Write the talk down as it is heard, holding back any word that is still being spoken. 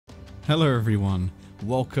Hello everyone,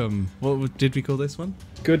 welcome. What did we call this one?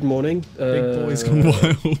 Good morning. Big Boys Gone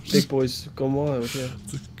Wild. Big Boys Gone Wild, yeah.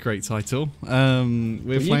 It's a great title. You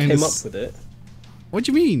came up with it. What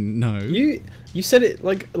do you mean, no? You said it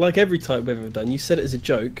like every time we've ever done, you said it as a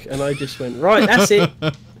joke, and I just went, right, that's it.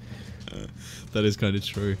 That is kind of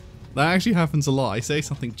true. That actually happens a lot. I say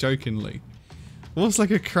something jokingly. What's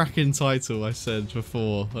like a cracking title I said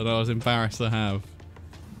before that I was embarrassed to have?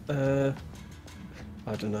 I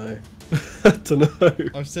don't know. I don't know.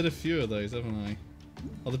 I've said a few of those, haven't I?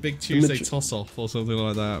 Or the Big Tuesday Toss-Off or something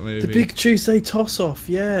like that, maybe. The Big Tuesday Toss-Off,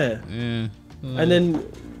 yeah. Yeah. And then,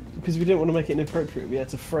 because we didn't want to make it inappropriate, we had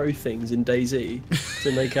to throw things in DayZ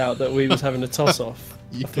to make out that we was having a toss-off,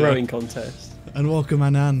 a throwing contest. And welcome,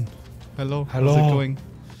 Anan. Hello. Hello. How's it going?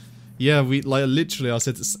 Yeah, we literally. I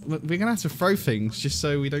said we're gonna have to throw things just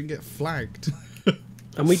so we don't get flagged.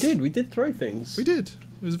 And we did. We did throw things. We did.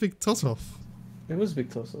 It was a big toss-off. It was a big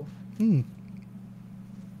toss-off.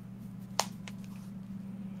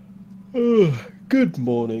 Good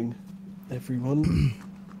morning, everyone.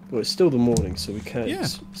 Well, it's still the morning, so we can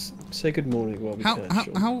say good morning while we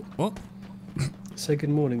can. What? Say good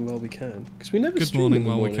morning while we can, because we never good stream morning in the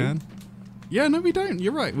while morning. we can. Yeah, no, we don't.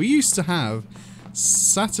 You're right. We used to have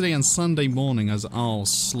Saturday and Sunday morning as our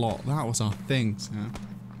slot. That was our thing. Sam.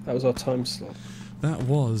 That was our time slot. That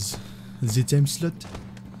was the time slot.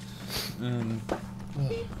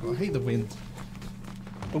 I hate the wind.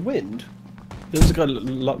 The wind? There was a guy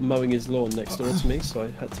mowing his lawn next door to me, so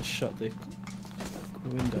I had to shut the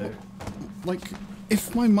window. Like,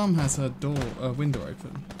 if my mum has her window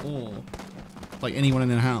open, or like anyone in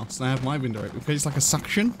their house, and I have my window open, because it's like a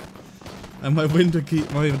suction, and my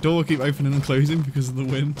door will keep opening and closing because of the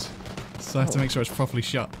wind, so I have to make sure it's properly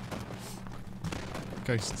shut.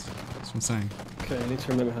 Ghosts. That's what I'm saying. Okay, I need to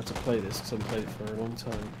remember how to play this because I haven't played it for a long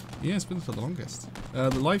time. Yeah, it's been for the longest. The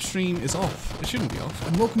live stream is off. It shouldn't be off.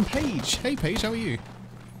 And welcome, Paige. Hey, Paige, how are you?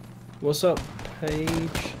 What's up, Paige?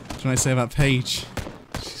 What can I say about Paige?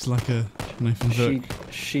 She's like a knife and hook.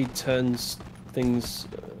 She turns things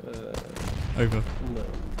over. No.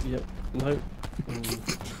 Yep. No.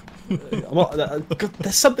 God,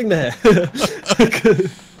 there's something there.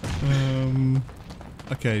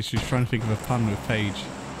 Okay, she's trying to think of a pun with Paige.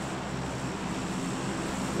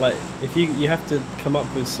 Like, if you have to come up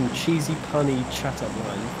with some cheesy, punny chat-up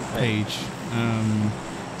line for Paige.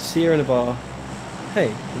 See her in a bar. Hey,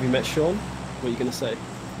 have you met Sean? What are you gonna say?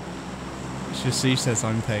 She says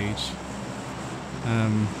I'm Paige.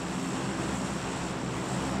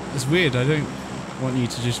 It's weird. I don't want you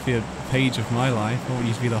to just be a page of my life. I want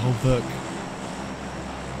you to be the whole book.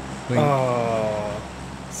 Oh.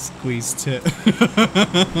 Squeeze tit.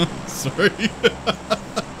 Sorry.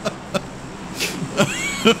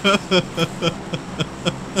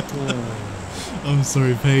 I'm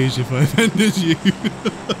sorry, Paige, if I offended you.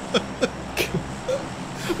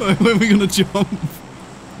 When are we gonna jump?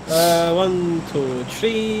 1, 2,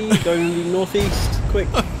 3, going northeast, quick.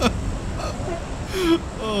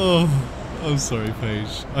 Oh, I'm sorry,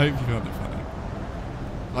 Paige. I hope you found it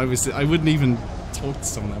funny. I wouldn't even talk to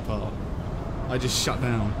someone apart. I just shut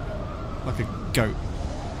down like a goat.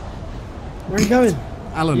 Where are you going?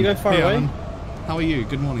 Alan, you going far away? Alan. How are you?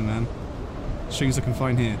 Good morning, man. Stream's looking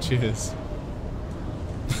fine here. Cheers.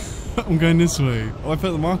 I'm going this way. Oh, I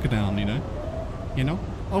put the marker down, you know? You know?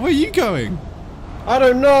 Oh, where are you going? I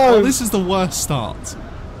don't know! Oh, this is the worst start.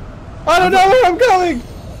 I don't know where I'm going!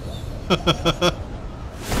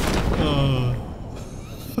 Oh.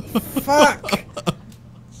 Fuck!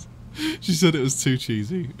 She said it was too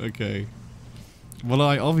cheesy. Okay. Well,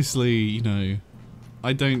 I obviously, you know,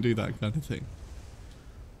 I don't do that kind of thing.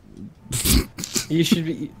 You should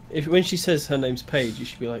be, when she says her name's Paige, you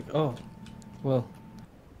should be like, oh, well,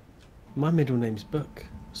 my middle name's Book,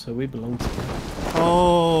 so we belong together.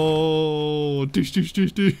 Oh, douche, douche,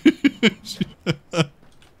 douche, douche.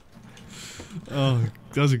 Oh,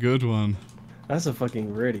 that's a good one. That's a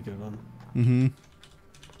fucking really good one. Mm-hmm.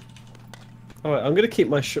 Alright, I'm gonna keep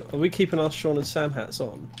my, are we keeping our Sean and Sam hats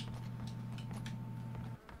on?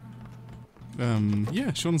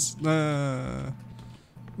 Yeah, Sean's,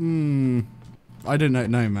 I don't know,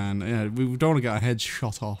 no, man. Yeah, we don't want to get our heads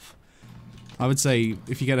shot off. I would say,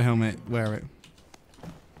 if you get a helmet, wear it.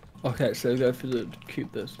 Okay, so go for the,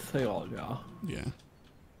 keep this thing on, yeah. Yeah.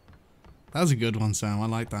 That was a good one, Sam. I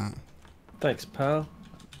like that. Thanks, pal.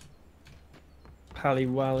 Pally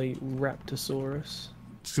Wally Raptosaurus.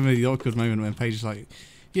 It's gonna be the awkward moment when Paige is like,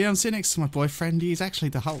 yeah, I'm sitting next to my boyfriend, he's actually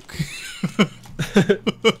the Hulk.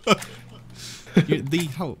 You're the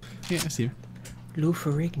Hulk. Yeah, that's you. Lou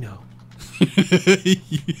Ferrigno.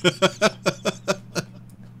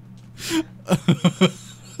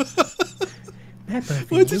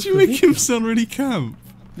 Why did you make him sound really camp?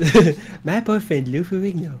 My boyfriend Lou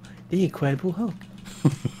Ferrigno, the Incredible Hulk.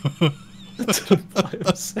 I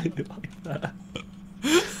was saying it like that.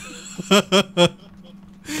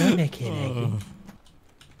 Don't make it like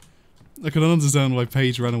I can understand why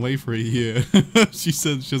Paige ran away for a year. She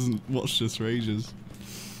said she hasn't watched this for ages.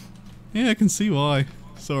 Yeah, I can see why.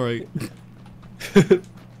 Sorry.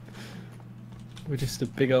 We're just a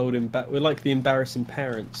big old we're like the embarrassing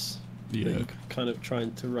parents. Yeah. That you're kind of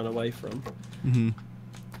trying to run away from. You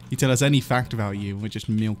tell us any fact about you, and we just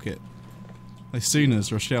milk it. As soon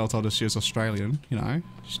as Rochelle told us she was Australian, you know,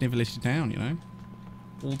 she never let you down, you know,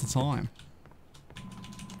 all the time.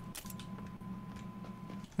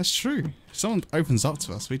 That's true. If someone opens up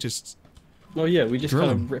to us, we just... Oh yeah, we just drill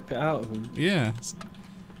kind him. of rip it out of them. Yeah.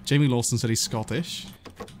 Jamie Lawson said he's Scottish.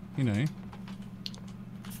 You know.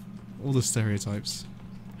 All the stereotypes.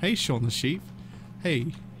 Hey, Sean the sheep. Hey,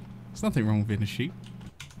 there's nothing wrong with being a sheep.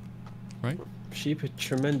 Right? Sheep are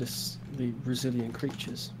tremendously resilient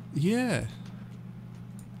creatures. Yeah.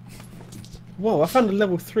 Whoa, I found a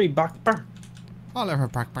level 3 backpack. I'll have her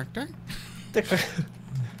back there.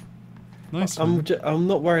 Nice. I'm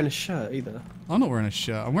not wearing a shirt either. I'm not wearing a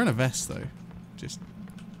shirt. I'm wearing a vest though. Just.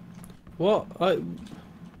 What? I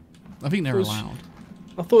think they're was- allowed.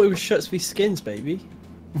 I thought it was shirts v skins, baby.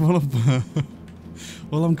 Well,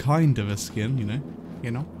 I'm kind of a skin, you know.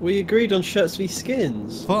 You know. We agreed on shirts v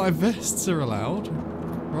skins. But our vests are allowed,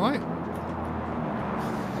 right?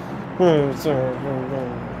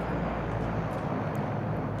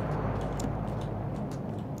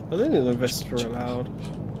 I don't think the vests were allowed.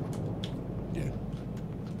 Yeah.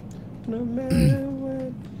 No matter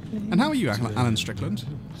what. And how are you, Alan Strickland?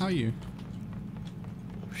 How are you?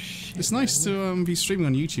 Oh, shit, It's nice to be streaming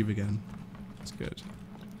on YouTube again. It's good.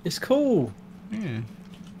 It's cool. Yeah.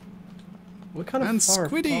 We're kind of And far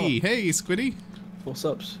Squiddy! apart. Hey, Squiddy! What's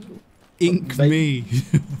up? Ink me!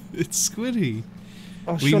 It's Squiddy!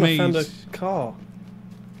 Oh, We Sean, I made- found a car.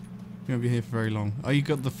 You won't be here for very long. Oh, you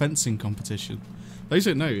got the fencing competition. Those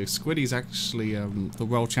who don't know, Squiddy's actually the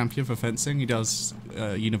world champion for fencing. He does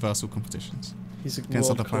universal competitions. He's a Against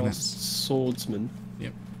other world-class planets. swordsman.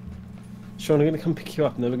 Yep. Sean, I'm going to come pick you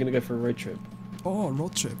up and then we're going to go for a road trip. Oh,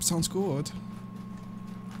 road trip. Sounds good. Do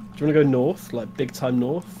you want to go north, like big time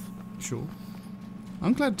north? Sure.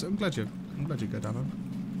 I'm glad you go down there.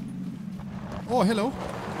 Oh, hello.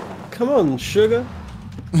 Come on, sugar.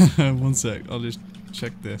 1 sec. I'll just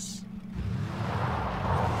check this.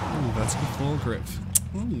 Ooh, that's good full grip.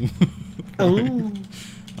 Ooh. Oh.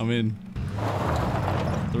 I'm in.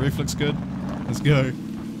 The roof looks good. Let's go.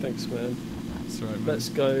 Thanks, man. That's right, man. Let's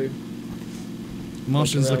go.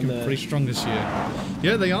 Martians around looking there. pretty strong this year.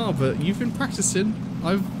 Yeah, they are, but you've been practicing.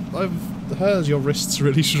 I've heard your wrists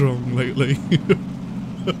really strong lately.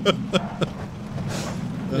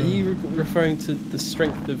 Are you referring to the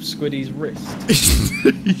strength of Squiddy's wrist?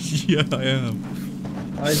 Yeah, I am.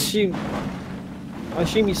 I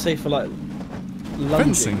assume you say for like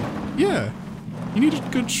lunging. Fencing. Yeah. You need a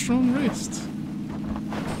good strong wrist.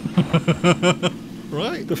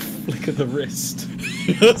 Right? The flick of the wrist.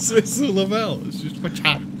 That's what it's all about. It's just my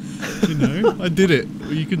chat. You know, I did it.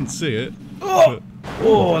 Well, you couldn't see it. Oh, But,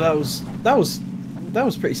 oh, that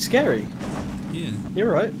was pretty scary. yeah, You're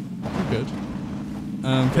right. I'm good.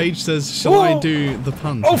 Paige says, shall I Whoa. do the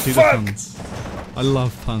puns? Oh, Do fuck. the puns. I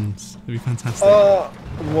love puns. It'd be fantastic.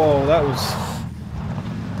 Whoa, that was.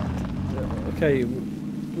 Okay,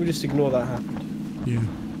 we'll just ignore that happened. Yeah.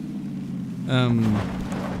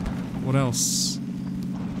 What else?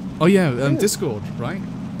 Oh yeah, Discord, right?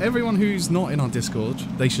 Everyone who's not in our Discord,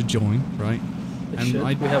 they should join, right? It should.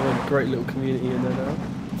 We have a great little community in there now.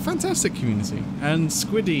 Fantastic community. And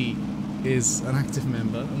Squiddy is an active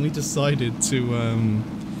member, and we decided to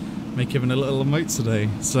make him a little emote today.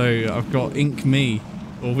 So I've got Ink Me,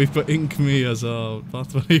 or we've got Ink Me as our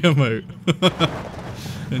Bath Buddy emote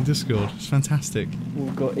in Discord. It's fantastic.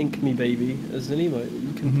 We've got Ink Me Baby as an emote that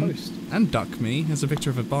you can post. And Duck Me as a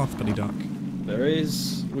picture of a Bath Buddy duck. There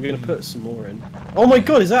is. We're going to put some more in. Oh my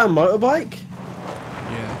god, is that a motorbike?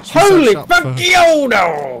 Yeah. she Holy searched up for- funky old!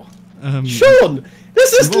 Sean!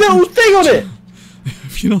 There's this Welcome- little thing on it!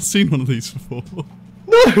 Have you not seen one of these before?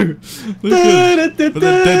 No! They're good, but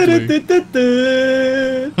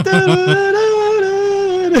they're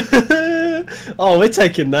Oh, we're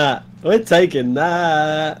taking that. We're taking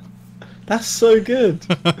that. That's so good.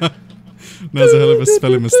 That's a hell of a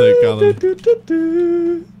spelling mistake, Alan.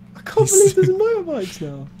 I can't believe there's motorbikes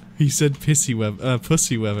now. He said pussy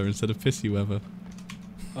weather instead of pissy weather.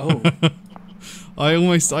 Oh.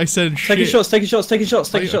 I said shit. Taking shots, taking shots, taking shots,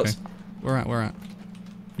 taking Oh, okay. shots. Where at?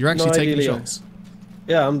 You're actually No taking idea, Leo. shots.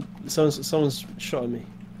 Yeah, someone's shot at me.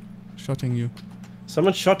 Shotting you.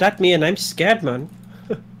 Someone shot at me and I'm scared, man.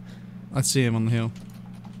 I see him on the hill.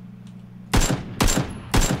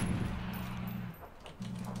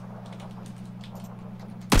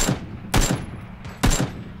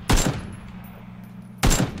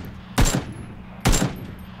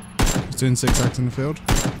 He's doing zigzags in the field.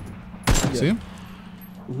 Yeah. See him?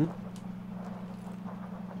 Mhm.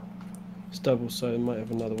 It's double, so it might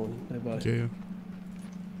have another one nearby. Yeah.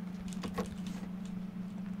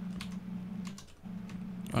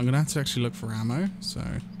 I'm gonna have to actually look for ammo, so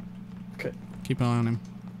Okay. keep an eye on him.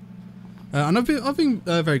 And I've been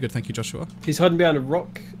very good, thank you, Joshua. He's hiding behind a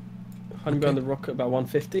rock. Hiding behind the rock at about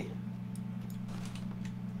 150.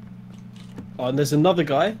 Oh, and there's another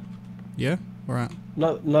guy. Yeah, where at?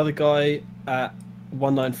 Another guy at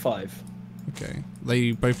 195. Okay,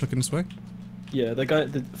 they both looking this way. Yeah, I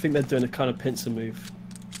think they're doing a kind of pincer move.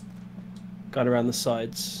 Going around the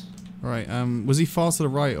sides. Right. Was he far to the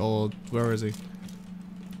right or where is he?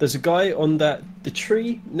 There's a guy on the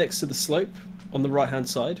tree next to the slope on the right hand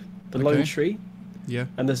side, the lone tree. Yeah.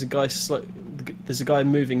 And there's a guy there's a guy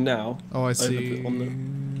moving now. Oh, I see.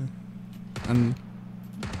 And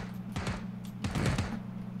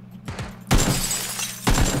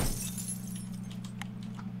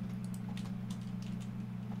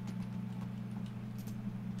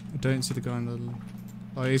I don't see the guy in the.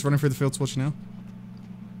 Oh, he's running through the field towards you now.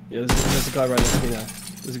 Yeah, there's a guy right next to me now.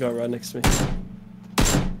 There's a guy right next to me.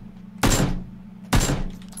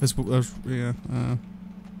 Yeah.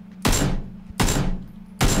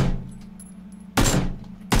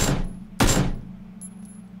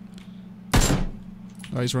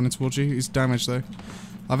 Oh, he's running towards you. He's damaged though.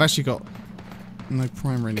 I've actually got no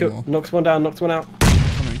primer anymore. Knocked one down, knocked one out.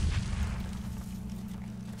 Coming.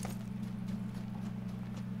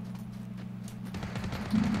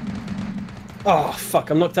 Oh fuck,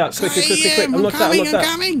 I'm knocked out. Quick. I'm knocked out. I'm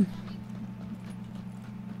coming.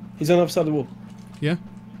 He's on the other side of the wall. Yeah?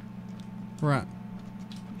 Right.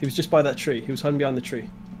 He was just by that tree. He was hiding behind the tree.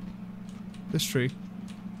 This tree.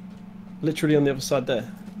 Literally on the other side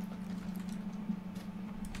there.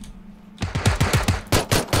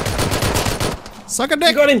 Suck a dick!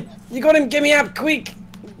 You got him! You got him! Get me out, quick!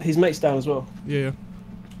 His mate's down as well. Yeah.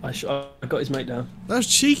 I got his mate down. That was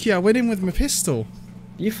cheeky. I went in with my pistol.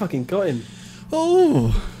 You fucking got him.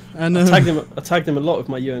 Oh! And I tagged him a lot with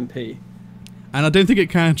my UMP. And I don't think it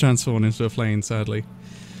can transform into a plane, sadly.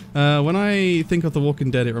 When I think of The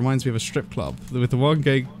Walking Dead, it reminds me of a strip club with the one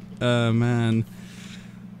gay man.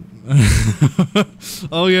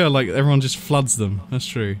 Oh yeah, like everyone just floods them. That's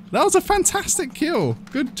true. That was a fantastic kill.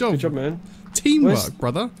 Good job. Good job, man. Teamwork,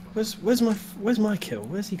 brother. Where's my kill?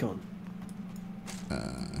 Where's he gone?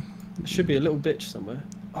 There should be a little bitch somewhere.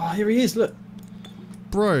 Oh, here he is. Look.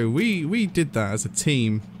 Bro, we did that as a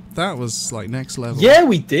team. That was like next level. Yeah,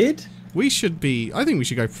 we did. We should be. I think we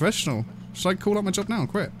should go professional. Should I call up my job now and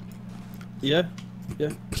quit? Yeah.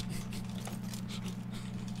 Yeah.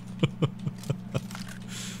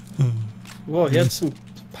 Whoa, he had some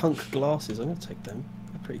punk glasses. I'm gonna take them.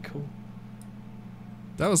 They're pretty cool.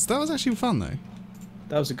 That was actually fun though.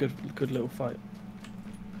 That was a good little fight.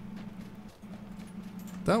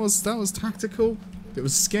 That was tactical. It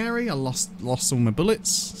was scary. I lost all my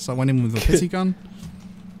bullets, so I went in with a pissy gun.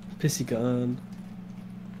 Pissy gun.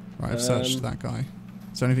 Right, I've searched that guy.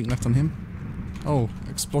 Is there anything left on him? Oh,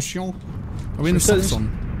 explosion. Are we in the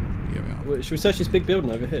Saxon? Here we are. Wait, should we search this big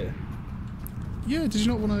building over here? Yeah, did you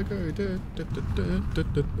not want to go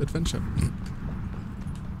adventure?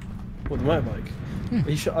 What, the motorbike?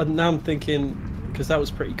 Yeah. Now I'm thinking, because that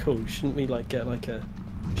was pretty cool. Shouldn't we like get like a?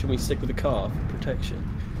 Shouldn't we stick with the car for protection?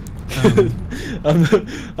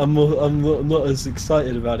 I'm not as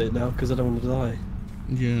excited about it now because I don't want to die.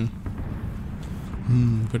 Yeah.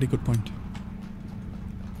 Very good point.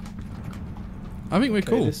 I think we're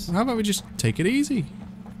cool. How about we just take it easy?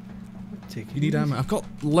 You need ammo. I've got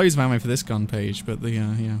loads of ammo for this gun page, but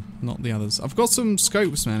yeah, not the others. I've got some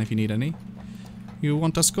scopes, man. If you need any, you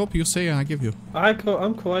want a scope? You say, I give you. I'm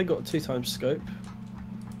cool. I got a 2x scope.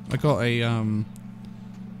 I got a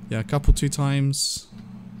a couple 2x.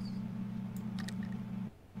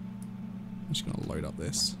 I'm just gonna load up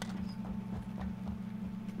this.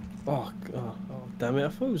 Oh, damn it! I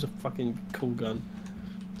thought it was a fucking cool gun.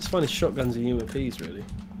 It's finding shotguns and UMPs, really.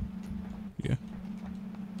 Yeah.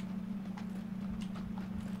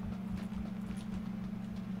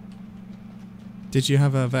 Did you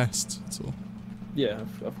have a vest at all? Yeah,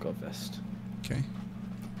 I've got a vest. Okay.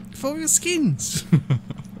 For your skins!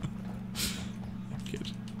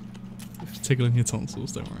 Good. Tickling your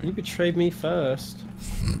tonsils, don't worry. You betrayed me first.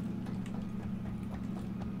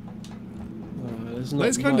 There's not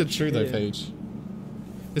That's kind of much true though, here. Paige.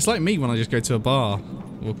 It's like me when I just go to a bar,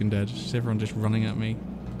 Walking Dead. Just everyone just running at me.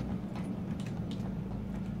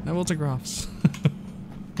 No autographs.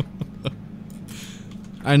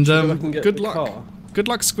 And Should we go back and get good the luck. car? Good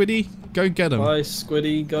luck, Squiddy. Go get him. Bye,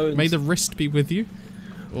 Squiddy. Go and May the wrist be with you.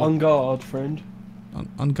 Or on guard, friend.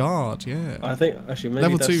 on guard, yeah. I think actually maybe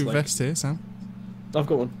Level that's 2 like, vest here, Sam. I've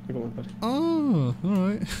got one. I've got one, buddy. Oh,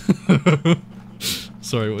 alright.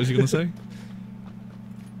 Sorry, what was you going to say?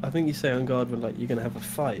 I think you say on guard when like you're gonna have a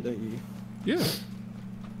fight, don't you? Yeah.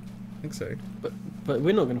 I think so. But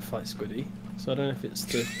we're not gonna fight Squiddy, so I don't know if it's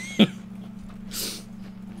the.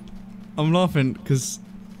 I'm laughing because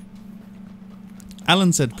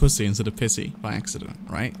Alan said pussy instead of pissy by accident,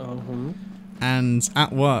 right? And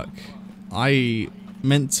at work, I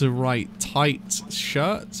meant to write tight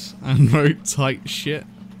shirt and wrote tight shit.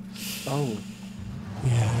 Oh.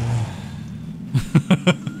 Yeah.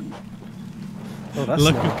 Oh, that's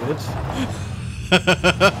Look. not good.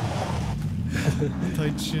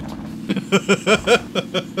 Tight shit.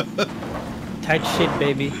 Tight shit,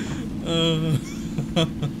 baby.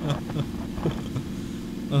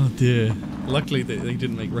 Oh dear. Luckily they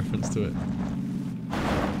didn't make reference to it.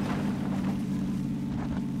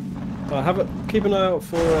 Keep an eye out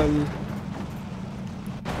for a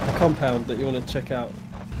compound that you want to check out.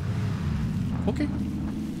 Okay.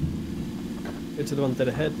 Go to the ones that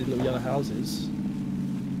are ahead, the little yellow houses.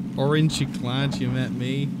 Orangey clad, you met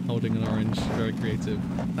me holding an orange. Very creative.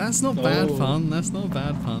 That's not bad fun. That's not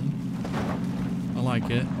bad fun. I like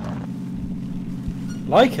it.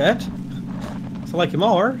 Like it? So like it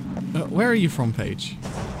more? Where are you from, Paige?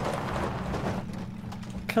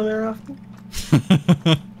 Come here often?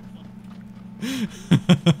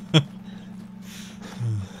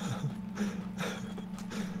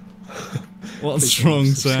 What's Please wrong,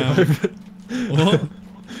 don't Sam? subscribe. What?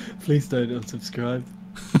 Please don't unsubscribe.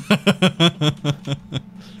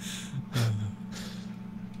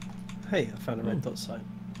 Hey, I found a red dot sign.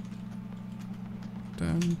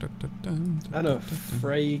 Dun, dun, dun, dun, dun, And a dun, dun.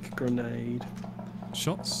 frag grenade.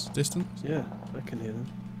 Shots? Distance? Yeah, I can hear them.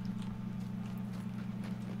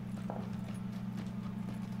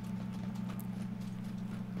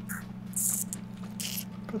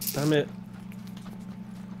 God damn it.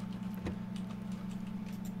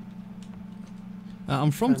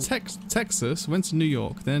 I'm from Texas, went to New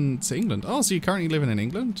York, then to England. Oh, so you're currently living in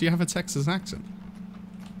England? Do you have a Texas accent?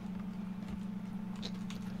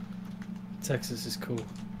 Texas is cool.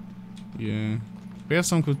 Yeah. We have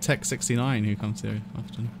someone called Tech69 who comes here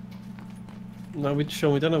often. No,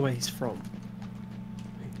 Sean, we don't know where he's from.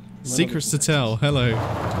 Secrets to tell. Hello.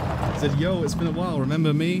 He said, yo, it's been a while.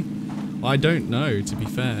 Remember me? I don't know, to be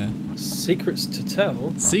fair. Secrets to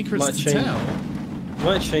tell? Secrets Might to change. tell?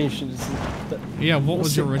 Might change his... Yeah, what What's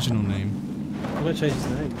was your it- original name? Might change his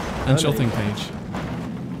name. And Her your name. thing, Paige.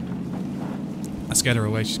 I scared her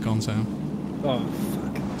away, she's gone, Sam. Oh,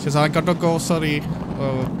 fuck. She says, I gotta go, sorry.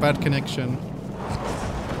 Oh, bad connection.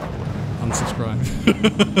 Unsubscribe.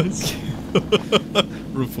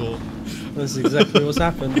 Report. That's exactly what's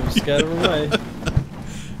happened. I'm scared her away.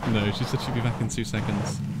 No, she said she'd be back in 2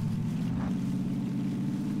 seconds.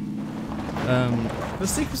 The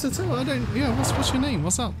secrets to tell, I don't... Yeah, what's your name?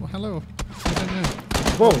 What's up? Hello. I don't know.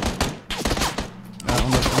 Whoa.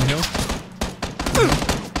 On the hill?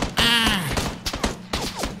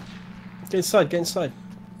 Get inside, get inside.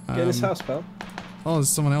 Get in this house, pal. Oh, there's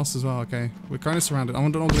someone else as well, okay. We're kind of surrounded. I'm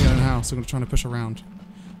not going to go in the house, I'm going to try to push around.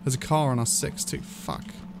 There's a car on us 6 too. Fuck.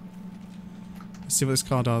 Let's see what this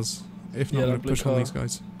car does. If not, Yeah, I'm that going to blue push on car. these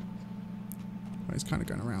guys. Right, he's kind of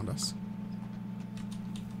going around us.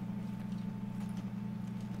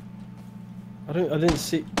 I didn't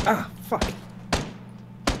see... Ah, fuck.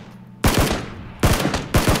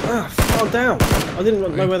 Ah, fell down. I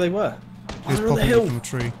didn't know where they were. He's They're on the popping hill. up from a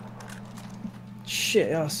tree.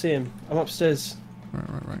 Shit, yeah, I see him. I'm upstairs.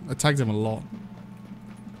 Right. I tagged him a lot.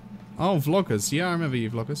 Oh, vloggers. Yeah, I remember you,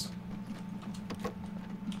 vloggers.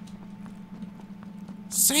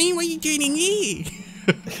 Say what you doing here?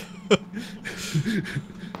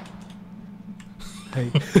 Hey.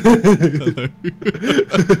 Hello.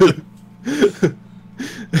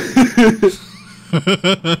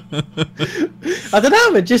 I don't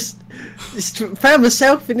know, I just found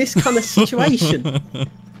myself in this kind of situation.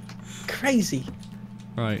 Crazy.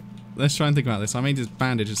 Right, let's try and think about this. I made this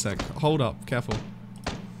bandage a sec. Hold up, careful.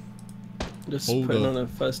 Just Hold putting up. on a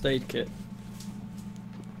first aid kit.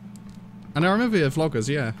 And I remember your vloggers,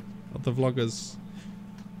 yeah. The vloggers.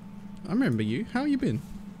 I remember you. How you been?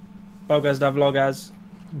 Vloggers da vloggers.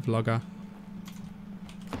 Vlogger.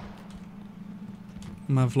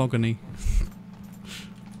 My vloggany.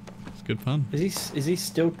 It's Good fun. Is he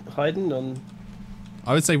still hiding on?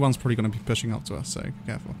 I would say one's probably going to be pushing up to us, so be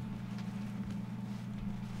careful.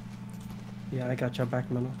 Yeah, I got your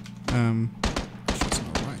back, man. Shots on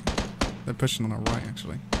our right. They're pushing on our right,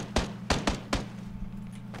 actually.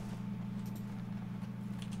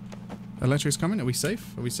 Electric's coming. Are we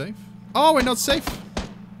safe? Are we safe? Oh, we're not safe.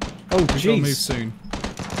 Oh, We've got to move jeez. soon.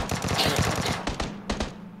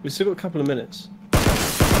 We've still got a couple of minutes.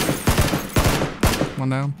 One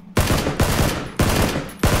down.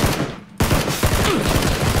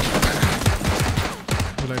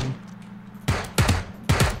 Reloading.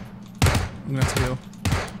 I'm gonna have to heal.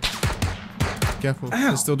 Careful. Ow.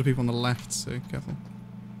 There's still the people on the left, so careful.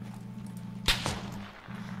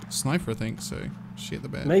 Sniper, I think, so shit the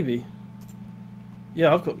bed. Maybe.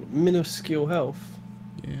 Yeah, I've got minuscule health.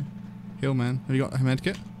 Yeah. Heal, man. Have you got a med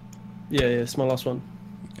kit? Yeah, it's my last one.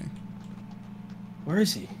 Okay. Where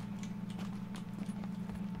is he?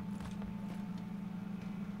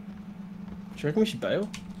 Do you reckon we should bail?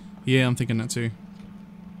 Yeah, I'm thinking that too.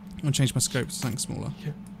 I'm gonna change my scope to something smaller.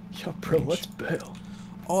 Yeah, bro, let's bail.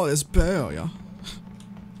 Oh, there's bear, yeah.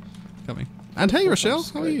 Coming. And hey, Rochelle,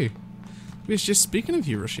 how are you? We was just speaking of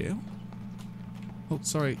you, Rochelle. Oh,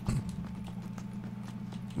 sorry.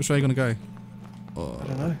 Which way are you gonna go? Oh. I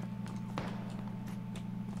don't know.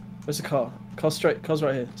 Where's the car? Car's straight. Car's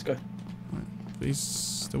right here. Let's go. Right.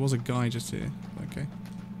 Please, there was a guy just here. Okay.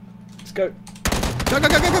 Let's go. Go, go,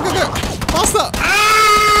 go, go, go, go, go! Faster!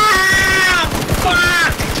 Ah!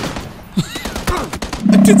 Fuck!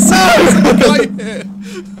 I did say there was a guy here!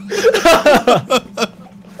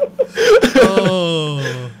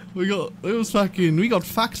 Oh, we got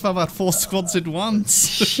facked by about 4 squads at once.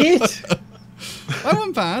 Shit! That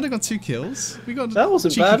wasn't bad. I got 2 kills. We got That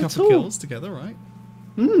wasn't cheeky bad at couple all. kills together, right?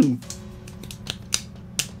 Hmm.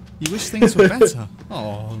 You wish things were better.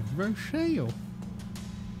 Oh, Rochelle.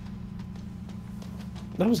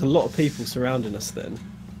 That was a lot of people surrounding us then.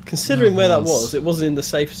 Considering where that was, it wasn't in the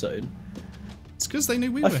safe zone. It's because they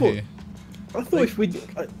knew we I were thought- here. I thought if we,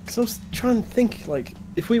 because I was trying to think, like,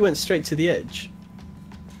 if we went straight to the edge,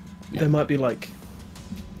 there might be like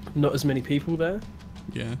not as many people there.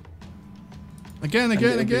 Yeah. Again.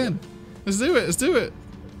 Let's do it. Let's do it.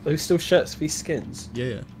 Those still shirts, these skins.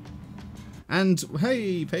 Yeah. And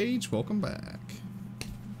hey, Paige, welcome back.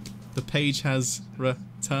 The page has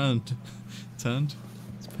returned. Turned.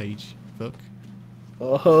 It's Paige book.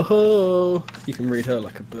 Oh ho ho! You can read her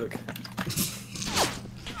like a book.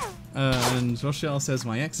 And Rochelle says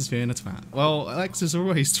my ex is feeling a twat. Well, ex is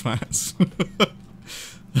always twats.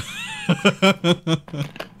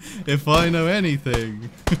 If I know anything.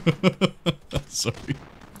 Sorry.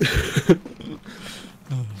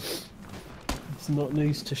 It's not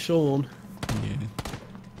news to Sean. Yeah.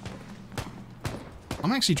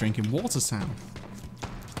 I'm actually drinking water, Sam.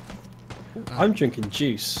 I'm drinking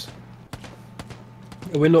juice.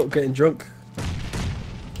 We're not getting drunk.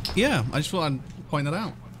 Yeah, I just thought I'd point that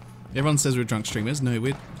out. Everyone says we're drunk streamers. No,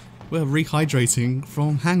 we're rehydrating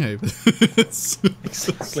from hangovers.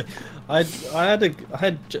 Exactly. I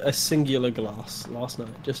had a singular glass last night,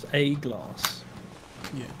 just a glass.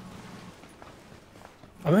 Yeah.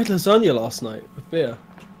 I made lasagna last night with beer.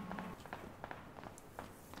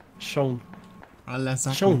 Sean.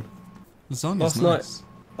 Sean. Lasagna's Last nice. night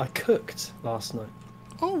I cooked last night.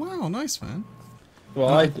 Oh wow, nice man. Well,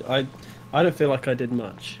 I don't feel like I did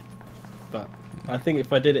much, but I think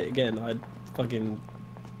if I did it again, I'd fucking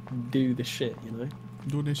do the shit, you know.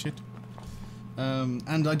 Do this shit.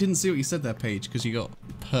 And I didn't see what you said there, Paige, because you got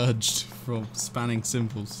purged from spanning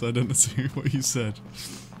symbols, so I didn't see what you said.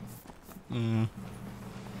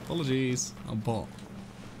 Apologies, I'm bot.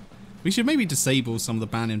 We should maybe disable some of the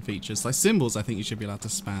banning features. Like symbols, I think you should be allowed to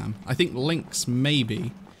spam. I think links,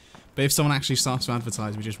 maybe. But if someone actually starts to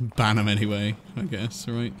advertise, we just ban them anyway, I guess,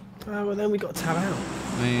 right? Oh, well then we got to tab out.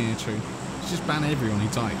 Yeah, true. Just ban everyone who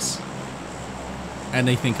types.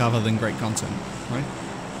 Anything other than great content, right?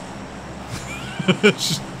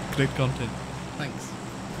 Just great content. Thanks.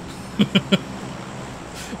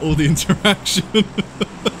 All the interaction.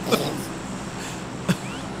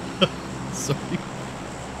 Sorry.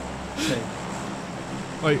 Okay.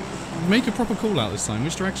 Wait, make a proper call out this time.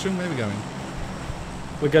 Which direction? Where are we going?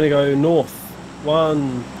 We're gonna go north.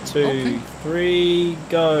 1, 2, Okay. 3,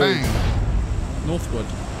 go. Bang! Northward.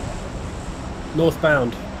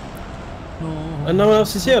 Northbound. No. And no one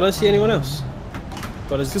else is here. I don't see anyone else.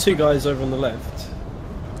 But there's 2 guys over on the left.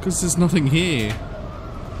 Because there's nothing here.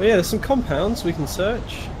 But yeah, there's some compounds we can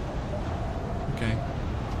search. Okay.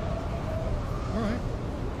 Alright.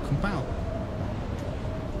 Compound.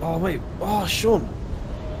 Oh wait, oh Sean,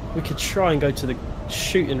 we could try and go to the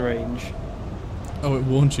shooting range. Oh, it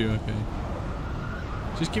warned you, okay.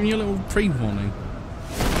 Just giving you a little pre-warning.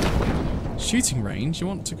 Shooting range? You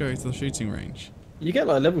want to go to the shooting range? You get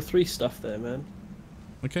like level 3 stuff there, man.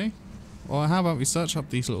 Okay. Well, how about we search up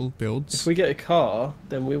these little builds? If we get a car,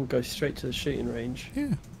 then we will go straight to the shooting range.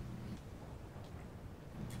 Yeah.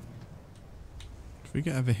 If we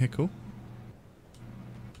get a vehicle.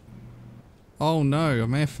 Oh no, I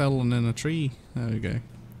may have fallen in a tree. There we go.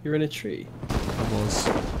 You're in a tree? I was.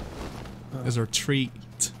 Oh. There's a treat.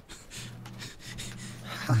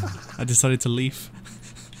 I decided to leave.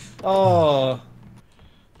 Oh!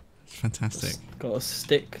 It's fantastic. Gotta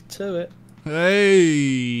stick to it.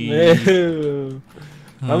 Hey! No.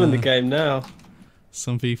 I'm in the game now.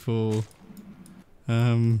 Some people...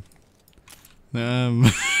 I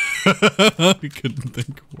couldn't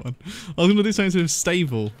think of one. I was going to do something with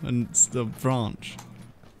stable and the branch.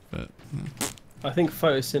 But... I think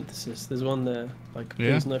photosynthesis, there's one there. Like,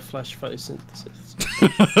 Yeah? please no flash photosynthesis.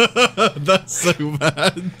 That's so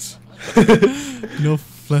bad. No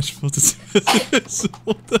flash photosynthesis.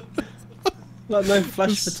 What the... Like, no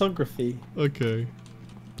flash photography. Okay.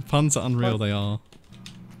 The puns are unreal, they are.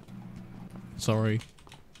 Sorry.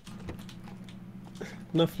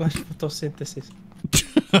 No flash photosynthesis.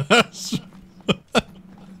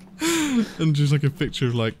 And just like a picture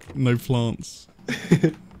of like no plants. I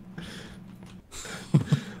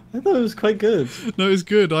thought it was quite good. No, it's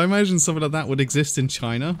good. I imagine something like that would exist in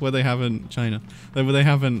China, where they haven't where they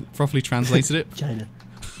haven't properly translated it. China.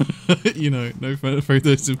 You know, no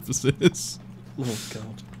photosynthesis. Oh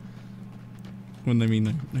god. When they mean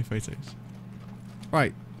no photos.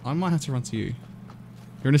 Right, I might have to run to you.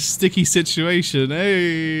 You're in a sticky situation.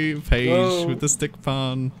 Hey, Paige Whoa. with the stick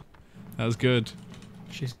pun. That was good.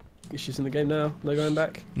 She's in the game now. No going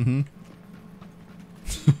back. Mm-hmm.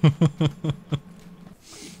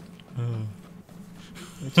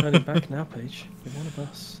 We're turning back now, Paige. You're one of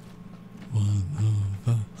us. One of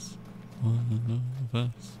us. One of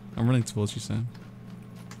us. I'm running towards you, Sam.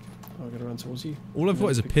 Oh, I'm gonna run towards you. All I've got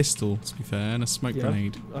is a pistol, to be fair, and a smoke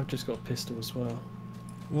grenade. I've just got a pistol as well.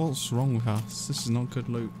 What's wrong with us? This is not good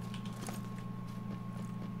loot.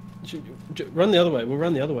 Run the other way. We'll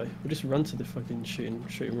run the other way. We'll just run to the fucking shooting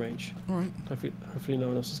range. Alright. Hopefully no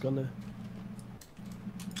one else has gone there.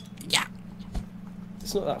 Yeah!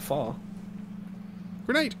 It's not that far.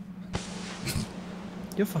 Grenade!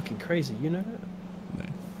 You're fucking crazy, you know that? No.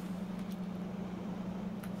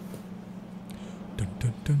 Dun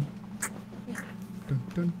dun dun. Dun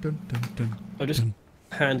dun dun dun dun. I just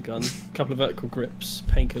handgun, couple of vertical grips,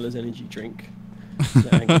 painkillers, energy drink.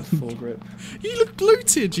 Angle full grip. You look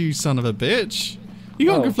looted, you son of a bitch! You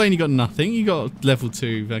can't Oh. complain you got nothing. You got level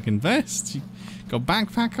 2 fucking vest. You got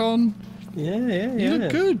backpack on. Yeah. You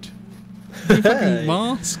look good. You fucking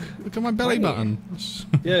mask. Look at my belly Hey. button.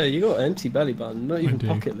 Yeah, you got empty belly button, not even do.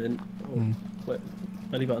 pocket lint. Or Mm.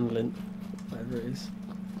 belly button lint, whatever it is.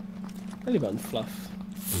 Belly button fluff.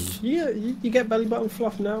 Yeah, you get belly button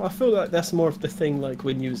fluff now. I feel like that's more of the thing like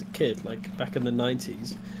when you was a kid, like back in the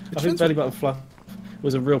 90s. I think belly button fluff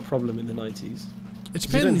was a real problem in the 90s. It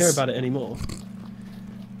You don't hear depends. about it anymore.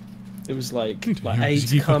 It was like Yeah,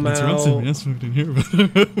 AIDS you come fucking interrupted out. me, that's why I didn't hear about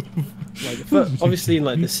it. Like, but obviously in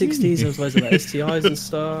like the 60s there was loads of like STIs and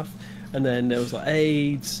stuff, and then there was like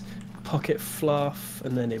AIDS, pocket fluff,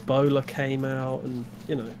 and then Ebola came out, and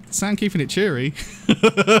you know. Sam keeping it cheery.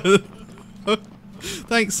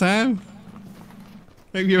 Thanks, Sam.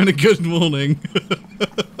 Hope you're having a good morning. It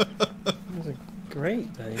was a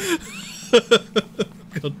great day.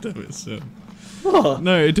 God damn it, Sam. What?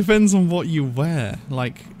 No, it depends on what you wear.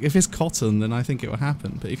 Like, if it's cotton, then I think it will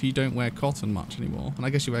happen. But if you don't wear cotton much anymore, and I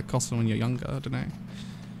guess you wear cotton when you're younger, I don't know.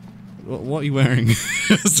 What are you wearing?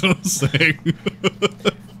 That's what I'm saying.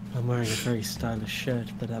 I'm wearing a very stylish shirt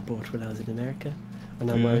that I bought when I was in America, and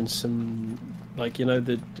I'm Yeah. wearing some, like, you know,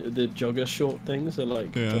 the jogger short things. They're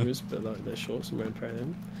like Yeah. joggers, but like they're shorts. I'm wearing a pair of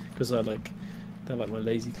them because they're like my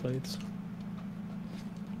lazy clothes.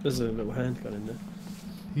 There's a little handgun in there.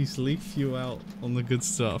 He's leaf you out on the good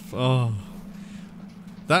stuff. Oh,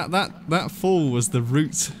 that fall was the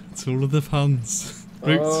root to all of the puns.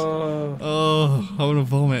 Root. Oh, Oh, I want to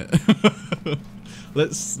vomit.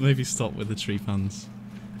 Let's maybe stop with the tree puns.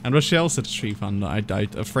 And Rochelle said a tree pun that I'm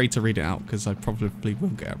afraid to read it out because I probably will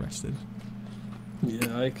get arrested.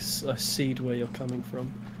 yeah, I see where you're coming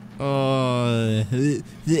from. Oh,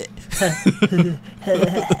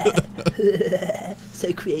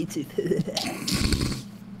 So creative.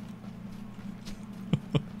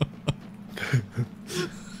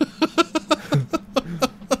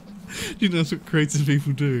 you know that's what creative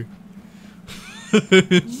people do.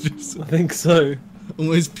 It's just I think so.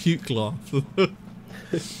 almost puke laugh.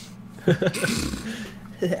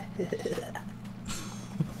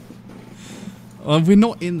 We're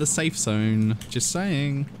not in the safe zone. Just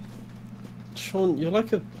saying. Sean, you're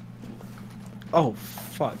like a... Oh,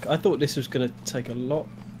 fuck. I thought this was going to take a lot.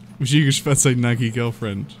 Was you just about to say naggy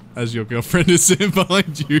girlfriend, as your girlfriend is sitting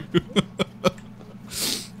behind you?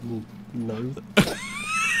 No.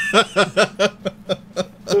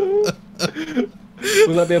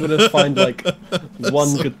 Will I be able to find, like,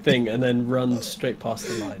 one good thing and then run straight past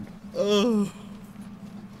the line? Oh.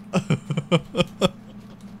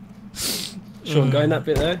 Sean, go in that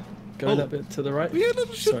bit there. Go in that bit to the right. We had a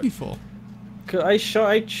little shit before. I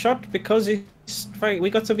shot because we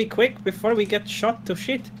got to be quick before we get shot to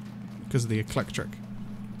shit. Because of the electric.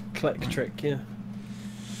 Electric, yeah.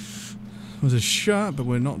 It was a shot, but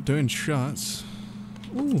we're not doing shots.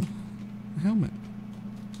 Ooh, a helmet.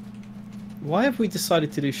 Why have we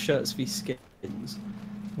decided to do shirts v skins?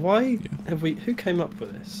 Why have we... Who came up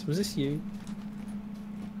with this? Was this you?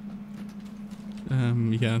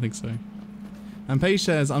 Yeah, I think so. And Paige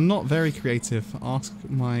says, I'm not very creative. Ask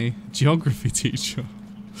my geography teacher.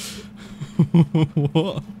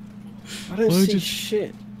 What? I don't see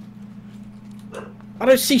shit. I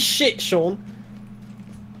don't see shit, Sean.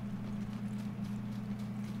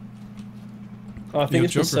 Oh, I think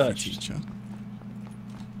it's been searched. Teacher.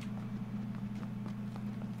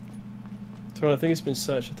 I think it's been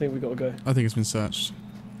searched. I think we gotta go. I think it's been searched.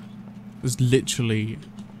 There's literally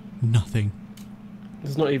nothing.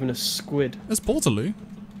 There's not even a squid. There's Portaloo.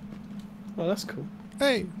 Oh, that's cool.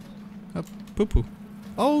 Hey, a poo-poo.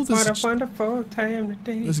 Oh, there's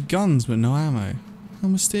guns but no ammo. How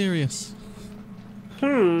mysterious.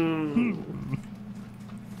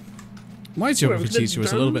 My geography teacher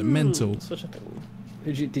was a little bit mental. Such a thing.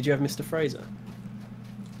 Did you have Mr. Fraser?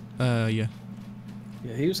 Yeah.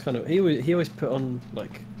 Yeah, he was kind of. He always put on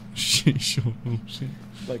like. Shit, sure. Oh, shit.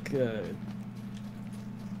 Like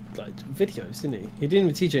videos, didn't he? He didn't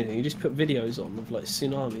even teach anything. He just put videos on of like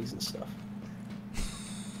tsunamis and stuff.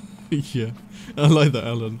 Yeah, I like that,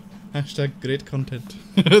 Alan. Hashtag great content.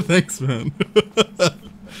 Thanks, man.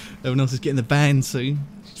 Everyone else is getting the ban soon.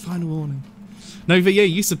 Final warning. No, but yeah,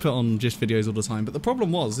 he used to put on just videos all the time. But the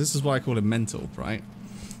problem was, this is why I call him mental, right?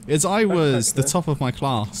 Is I was the top of my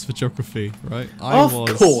class for geography, right? Of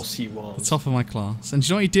course he was. The top of my class. And do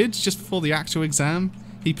you know what he did? Just before the actual exam,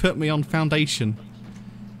 he put me on foundation.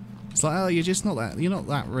 It's like, oh, you're not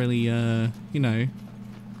that really, you know,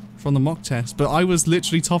 from the mock test. But I was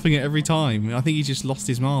literally topping it every time. I think he just lost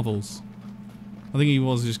his marbles. I think he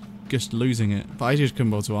was just losing it. But I just couldn't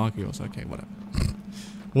bother to argue. I was like, okay, whatever.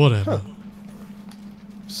 Whatever. Huh.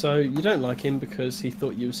 So you don't like him because he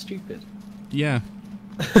thought you were stupid? Yeah.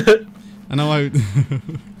 I know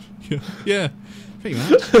yeah, pretty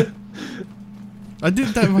much. I did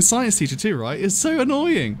that with my science teacher too, right? It's so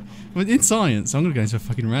annoying. In science, I'm gonna go into a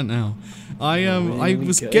fucking rant now. I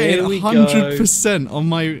was getting 100% on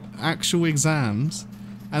my actual exams,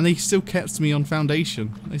 and they still kept me on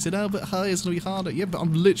foundation. They said, "Oh, but hey, it's gonna be harder." Yeah, but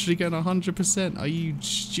I'm literally getting 100%. Are you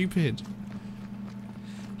stupid?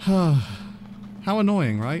 How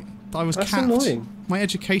annoying, right? I was That's capped. Annoying. My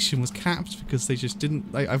education was capped because they just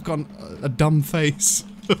didn't. I've got a dumb face.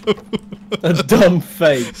 A dumb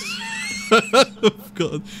face.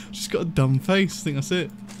 Just got a dumb face. I think that's it.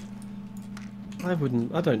 I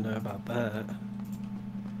don't know about that.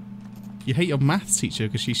 You hate your maths teacher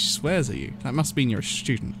because she swears at you. That must mean you're a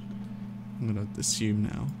student. I'm gonna assume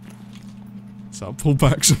now. So I'll pull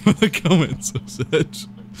back some of the comments I've said.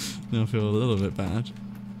 Now I feel a little bit bad.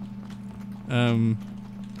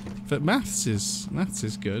 But maths is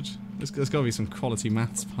good. There's got to be some quality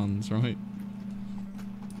maths puns, right?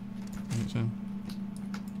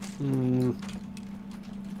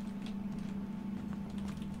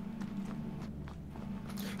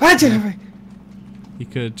 You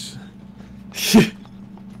could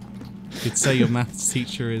say your maths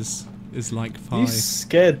teacher is like Pi. You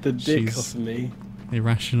scared the dick off of me.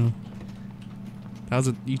 Irrational.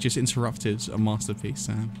 You just interrupted a masterpiece,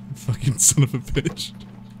 Sam. You fucking son of a bitch.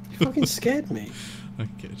 You fucking scared me. Oh,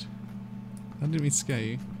 good. I didn't mean to scare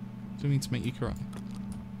you. I didn't mean to make you cry.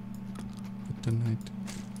 But tonight,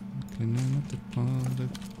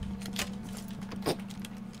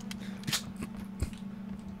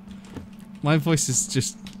 my voice is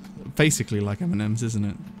just basically like Eminem's, isn't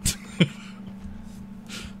it?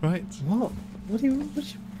 Right? What? What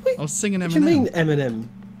I was singing Eminem. What do you mean Eminem?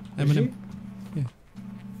 Eminem. Yeah.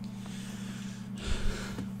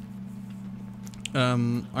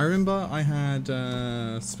 I remember I had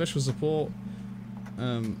special support,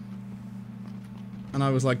 and I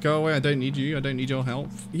was like, "Go away! I don't need you. I don't need your help."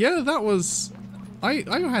 Yeah, that was. I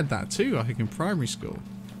had that too. I think in primary school.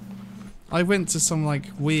 I went to some like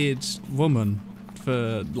weird woman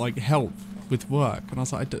for like help with work, and I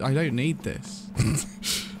was like, I don't need this.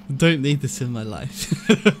 I don't need this in my life.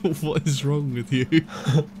 What is wrong with you?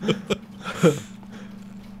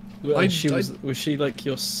 Was she like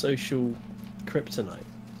your social kryptonite?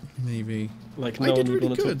 Maybe. Like no one would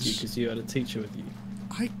want to talk to you because you had a teacher with you.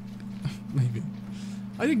 Maybe.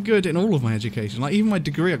 I did good in all of my education. Like even my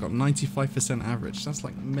degree, I got 95% average. That's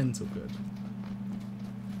like mental good.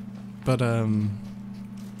 But oh,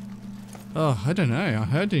 I don't know.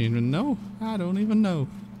 I don't even know. I don't even know.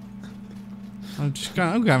 I'm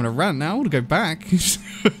having a rant now. I want to go back.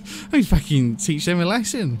 I fucking teach them a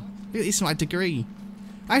lesson. This is my degree.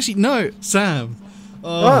 Actually, no, Sam.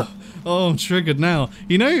 Oh, I'm triggered now.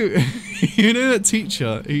 You know, you know that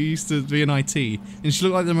teacher who used to be in IT, and she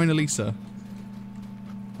looked like the Mona Lisa.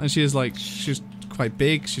 And she was like, she's quite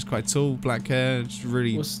big, she's quite tall, black hair, just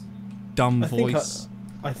really dumb voice.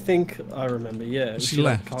 I think I remember. Yeah, she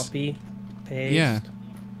left. Like copy, paste.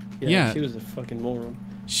 Yeah. She was a fucking moron.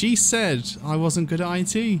 She said I wasn't good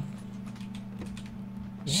at IT.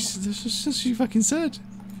 She fucking said.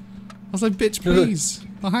 I was like, bitch, please.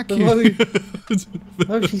 I'll hack you. Why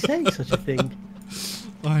would she say such a thing?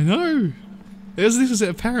 I know. This was at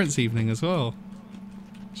a parents' evening as well.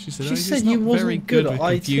 She said, she said you wasn't very good at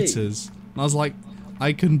computers. IT. And I was like,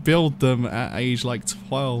 I can build them at age like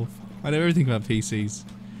 12. I know everything about PCs.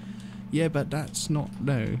 Yeah, but that's not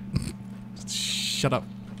no. Shut up.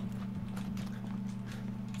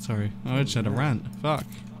 Sorry, I just had a rant. Fuck.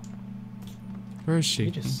 Where is she?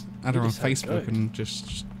 Add her on Facebook and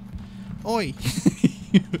just oi!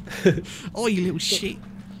 Oi, you little shit!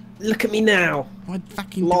 Look at me now! I'm a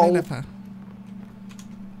fucking developer.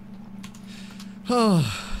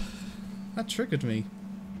 Oh, that triggered me.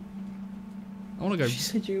 I want to go. She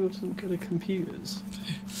said you wasn't good at computers.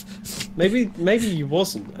 Maybe you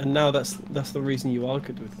wasn't, and now that's the reason you are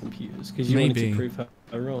good with computers, because you wanted to prove her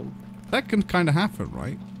wrong. That can kind of happen,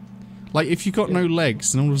 right? Like if you got no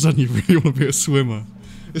legs, and all of a sudden you really want to be a swimmer.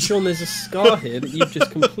 Sean, there's a scar here that you've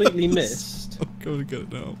just completely missed. I'm going to get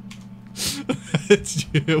it now.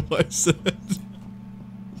 Did you hear what I said?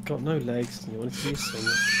 You've got no legs, and you wanted to be a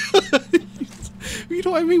swimmer. You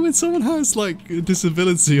know what I mean? When someone has like a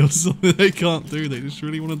disability or something they can't do, they just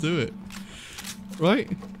really want to do it. Right?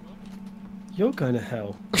 You're going to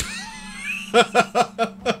hell.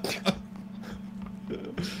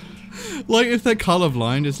 Like if they're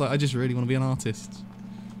colourblind, it's like I just really want to be an artist.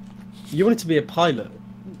 You wanted to be a pilot.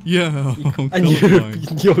 Yeah, and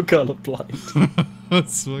you're colourblind.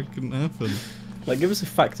 That's what couldn't happen. Like, give us a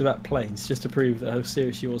fact about planes, just to prove that how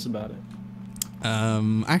serious you was about it.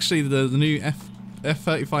 Actually, the new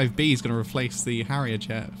F-35B is going to replace the Harrier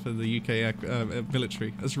jet for the UK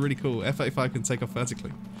military. That's really cool. F-35 can take off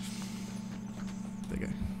vertically. There you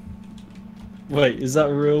go. Wait, is that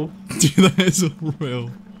real? That is real.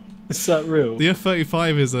 Is that real? The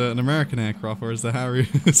F-35 is an American aircraft, whereas the Harrier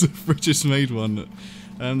is a British-made one.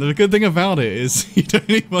 And the good thing about it is you don't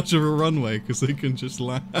need much of a runway because they can just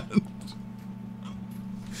land.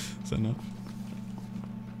 Is that enough?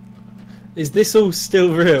 Is this all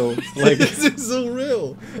still real? Like this is all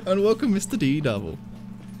real. And welcome, Mr. D Double.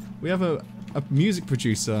 We have a music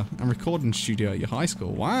producer and recording studio at your high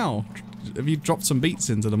school. Wow. Have you dropped some beats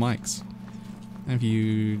into the mics? Have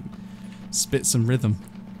you spit some rhythm?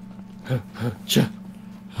 Joe.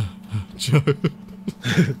 Joe.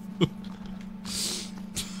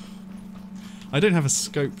 I don't have a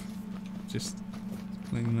scope. Just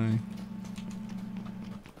letting you know.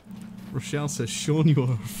 Rochelle says, Sean, you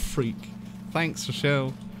are a freak. Thanks,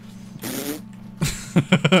 Rochelle.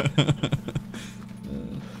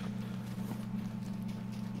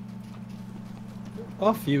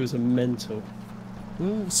 Our viewers are mental.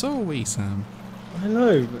 Well, so are we, Sam. I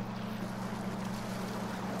know, but...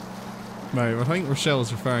 No, I think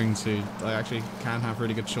Rochelle's referring to I actually can have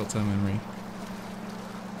really good short-term memory.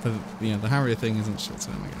 But, you know, the Harrier thing isn't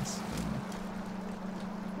short-term, I guess.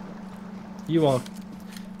 You are...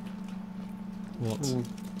 What?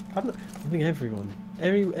 I think everyone.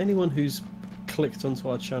 Anyone who's clicked onto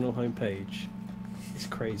our channel homepage is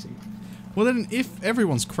crazy. Well then, if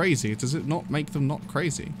everyone's crazy, does it not make them not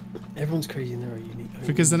crazy? Everyone's crazy in their own unique way.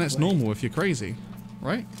 Because then it's normal if you're crazy,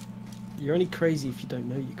 right? You're only crazy if you don't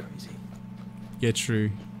know you're crazy. Yeah, true.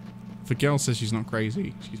 If a girl says she's not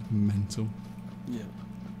crazy, she's mental. Yeah.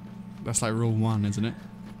 That's like rule 1, isn't it?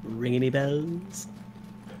 Ring any bells?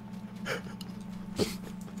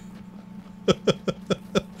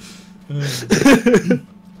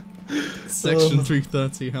 Section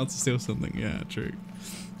 330, how to steal something. Yeah, true.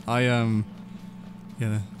 Yeah,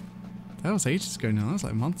 that was ages ago now. That was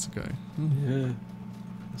like months ago. Yeah,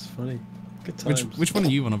 that's funny. Good times. Which one are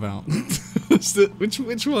you on about? which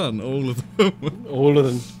one? All of them. All of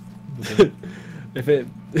them. If it.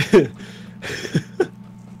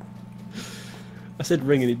 I said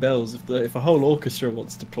ring any bells. If a whole orchestra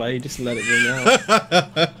wants to play, just let it ring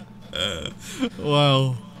out.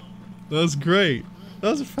 Wow, that's great. That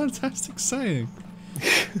was a fantastic saying.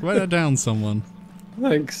 Write that down, someone.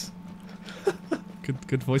 Thanks.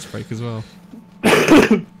 Good voice break as well.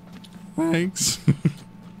 Thanks.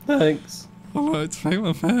 Thanks. I like to thank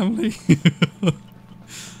my family.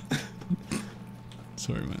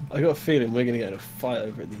 Sorry, man. I got a feeling we're gonna get in a fight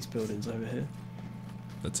over these buildings over here.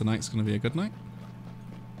 But tonight's gonna be a good night.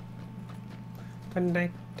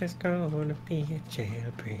 Tonight is gonna be a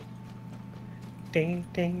jailbreak. Ding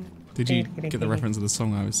ding. Did you get the reference of the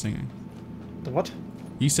song I was singing? The what?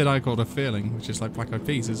 You said I got a feeling, which is like Black Eyed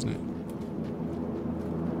Peas, isn't it?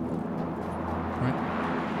 Right?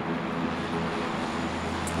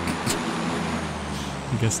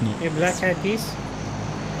 I guess not. You Black Eyed Peas?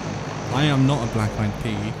 I am not a Black Eyed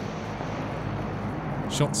Pea.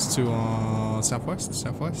 Shots to our southwest.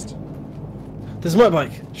 There's a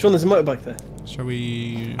motorbike. Sean, there's a motorbike there. Shall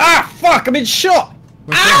we... Ah, fuck! I'm being shot!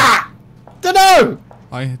 Where's Ah! Dunno!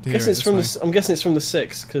 I hear Guess it it's from way. the. I'm guessing it's from the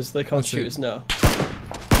 6 because they can't That's shoot it. us now.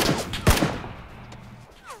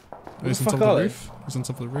 Oh, he's on the top fuck of are the they? roof. He's on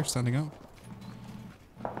top of the roof, standing up.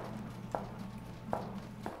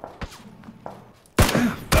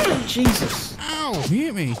 Jesus! Ow! He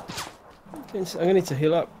hit me! I'm gonna need to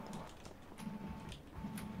heal up.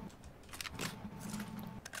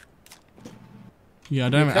 Yeah, I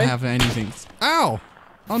don't okay? have anything. Ow!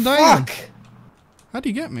 I'm dying! Fuck! How'd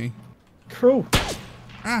he get me? Cruel.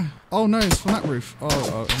 Ah! Oh no, it's from that roof. Oh,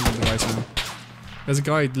 I'm on the guys now. There's a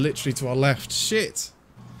guy literally to our left. Shit!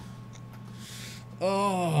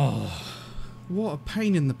 Oh, what a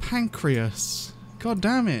pain in the pancreas. God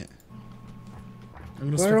damn it. I'm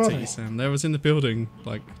gonna Where are spectate they? you, Sam. There was in the building,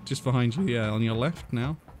 like, just behind you, yeah, on your left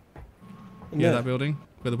now. Yeah, No. that building,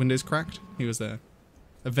 where the window's cracked. He was there.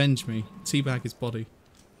 Avenge me. Teabag his body.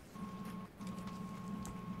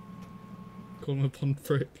 Call him a pond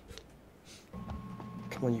prick.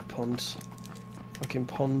 Come on, you ponds. Fucking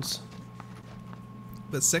ponds.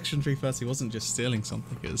 But Section 330 wasn't just stealing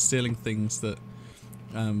something, it was stealing things that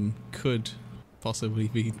could possibly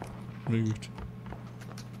be moved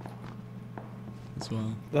as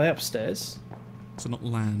well. Are they upstairs? So not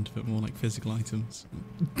land, but more like physical items.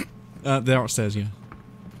 They're upstairs, yeah.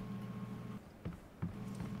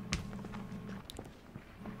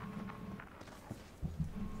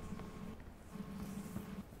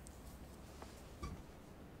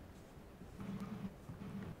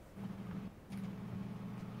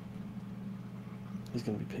 He's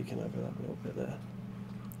going to be peeking over that little bit there.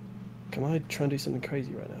 Can I try and do something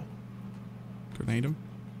crazy right now? Grenade him.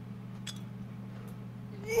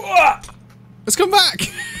 Let's come back!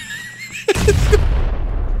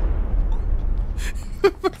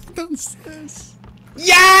 Downstairs.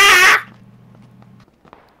 Yeah!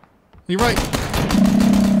 You're right.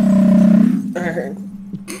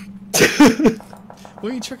 Why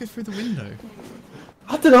don't you chuck it through the window?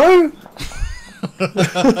 I don't know.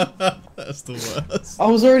 That's the worst. I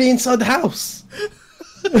was already inside the house.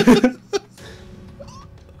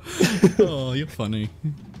 Oh, you're funny.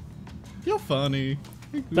 You're funny.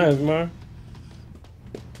 Thanks, man.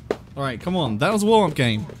 Alright, come on. That was a warm-up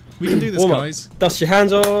game. We can do this, Warm up. guys. Dust your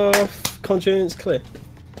hands off. Conscience clear.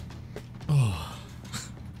 Oh.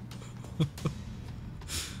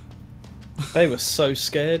 They were so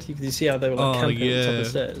scared. You could see how they were like Oh, camping on top of yeah. the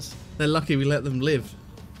stairs. They're lucky we let them live.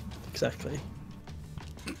 Exactly.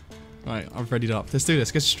 Right, I've readied up. Let's do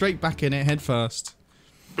this. Go straight back in it, head first.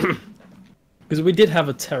 Because we did have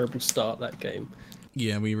a terrible start that game.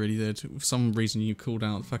 Yeah, we really did. For some reason you called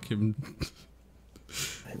out fucking...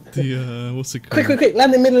 the, what's it called? Quick,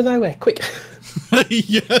 land in the middle of nowhere, quick.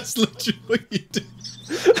 Yes, literally what you did.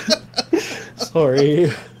 Sorry.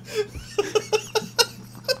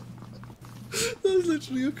 That was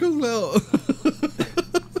literally a call out.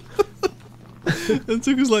 It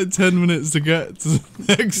took us like 10 minutes to get to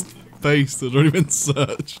the next base that had already been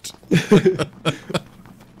searched.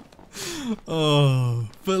 Oh,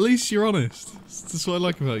 but at least you're honest. That's what I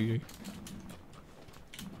like about you.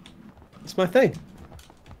 It's my thing.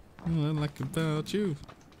 What I like about you.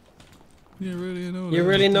 You really know. You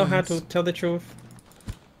really know how to tell the truth.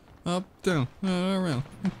 Up, down, around.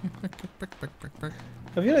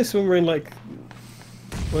 Have you noticed when we're in like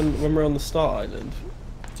when we're on the start island?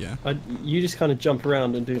 Yeah. You just kind of jump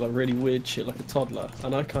around and do like really weird shit like a toddler,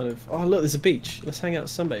 and I kind of look, there's a beach. Let's hang out,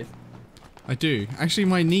 sunbathe. I do. Actually,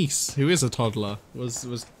 my niece, who is a toddler,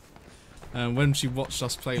 was when she watched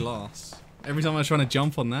us play last, Every time I was trying to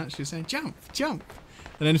jump on that, she was saying, jump, jump.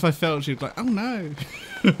 And then if I fell, she'd be like, oh no.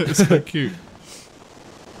 It's so cute.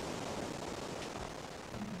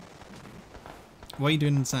 What are you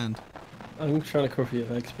doing in the sand? I'm trying to cover your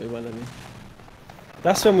legs, but it won't let me.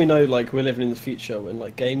 That's when we know, like, we're living in the future, when,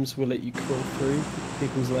 like, games will let you crawl through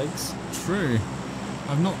people's legs. True.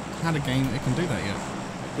 I've not had a game that can do that yet.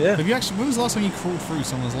 Yeah. Have you actually? When was the last time you crawled through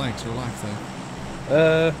someone's legs real life,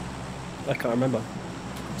 though? I can't remember.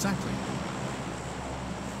 Exactly.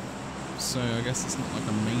 So I guess it's not like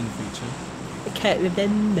a main feature. I can't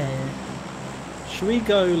remember. Should we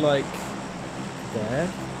go, like, there?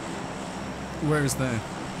 Where is there?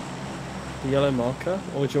 The yellow marker?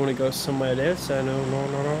 Or do you want to go somewhere there? So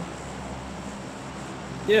no.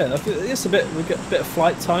 Yeah, I think it's a bit. We get a bit of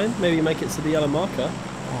flight time. Maybe make it to the yellow marker.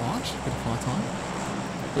 Alright, bit of fly time.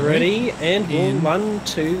 Ready and In. 1,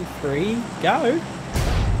 2, 3, go.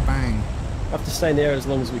 Bang. I have to stay in the air as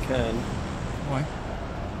long as we can, Why?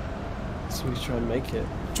 so we try and make it.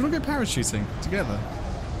 Do you want to go parachuting together?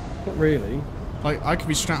 Not really. Like, I could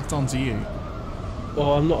be strapped onto you.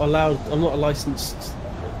 Well, I'm not allowed. I'm not a licensed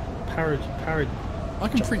parrot. I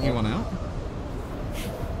can print you one out.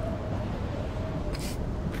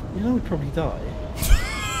 You know, we'd probably die.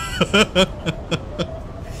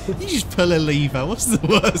 You just pull a lever. What's the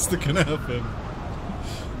worst that can happen?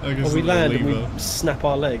 I guess Or we it's a land and lever. we snap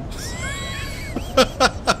our legs.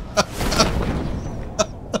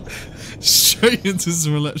 Straight into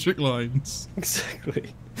some electric lines.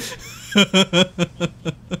 Exactly.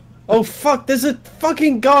 Oh fuck! There's a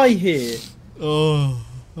fucking guy here. Oh,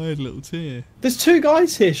 I had a little tear. There's 2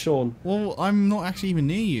 guys here, Sean. Well, I'm not actually even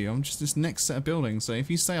near you. I'm just this next set of buildings. So if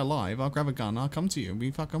you stay alive, I'll grab a gun, I'll come to you, and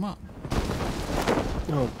we fuck them up.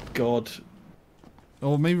 Oh god.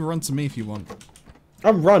 Or maybe run to me if you want.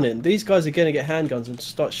 I'm running. These guys are gonna get handguns and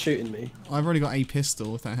start shooting me. I've already got a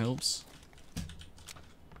pistol, if that helps.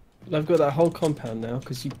 I've got that whole compound now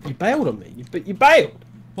because you bailed on me. You bailed.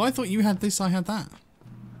 Well, I thought you had this, I had that.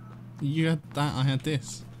 You had that, I had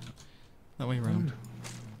this. That way around.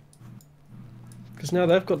 Because now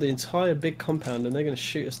they've got the entire big compound and they're gonna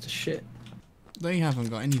shoot us to shit. They haven't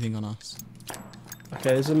got anything on us.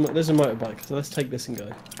 Okay, there's a motorbike, so let's take this and go.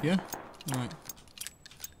 Yeah? Alright.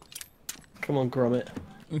 Come on, Gromit.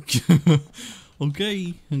 Okay.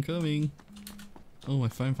 Okay, I'm coming. Oh, my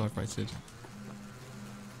phone vibrated.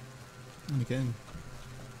 And again.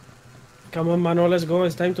 Come on, Mano, let's go.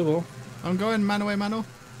 It's time to go. I'm going, mano a mano.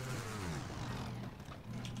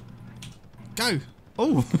 Go!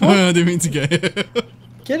 Oh, I didn't mean to get it.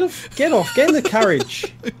 Get off! Get off! Get in the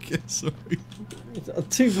carriage. Okay, sorry.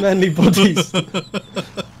 2 manly bodies. That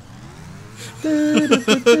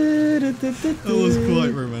was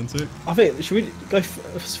quite romantic. I think should we go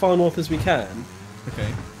as far north as we can?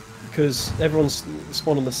 Okay. Because everyone's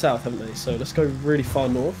spawned on the south, haven't they? So let's go really far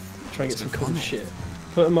north. Try and get Let's some go cool far north. shit.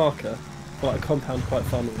 Put a marker for like a compound quite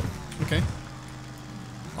far north. Okay.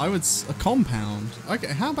 I would a compound. Okay,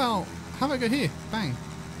 how about I go here? Bang.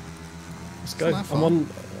 Let's go. not that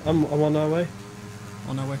I'm on our way.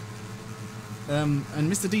 On our way. And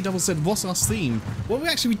Mr. D Double said, "What's our Steam?" Well,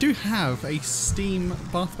 we do have a Steam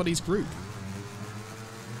Bath Buddies group,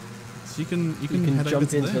 so you can You can head over jump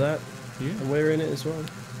to into there. that, Yeah. and we're in it as well.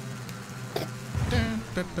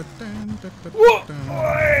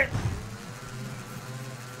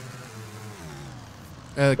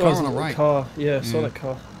 The car on the right. Car, yeah, Yeah. saw that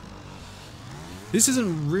car. This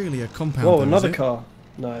isn't really a compound. Whoa, though, is another it? car.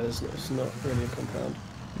 No, it's not really a compound.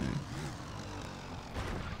 No.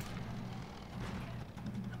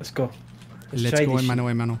 Let's go. Let's try go, this mano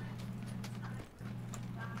a mano.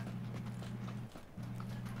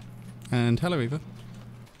 And hello, Eva.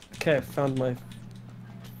 shit. Okay, I found my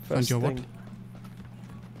first your what? thing.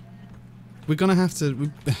 We're gonna have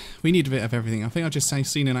to. We need a bit of everything. I think I just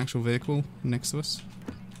seen an actual vehicle next to us.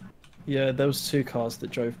 Yeah, there was 2 cars that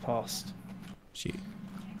drove past. Shit.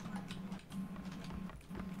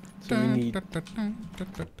 So we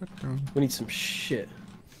need some shit.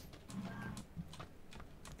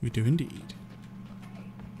 We do indeed.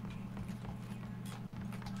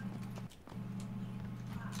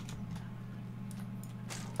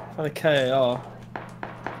 Found a KAR.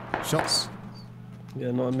 Shots.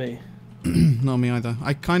 Yeah, not me. Not me either.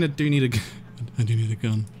 I kind of do need a gun. I do need a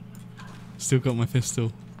gun. Still got my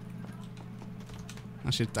pistol. I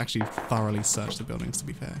should actually thoroughly search the buildings, to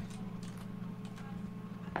be fair.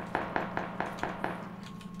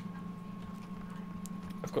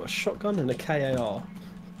 I've got a shotgun and a KAR.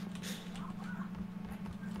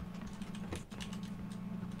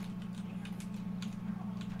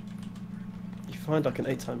 You find like an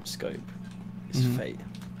 8x scope. It's Mhm. fate.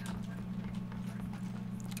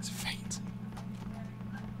 It's fate.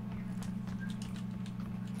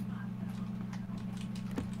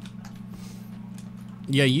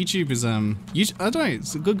 Yeah, YouTube is I don't know.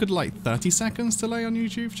 It's a good like 30 seconds delay on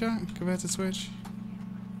YouTube chat compared to Twitch.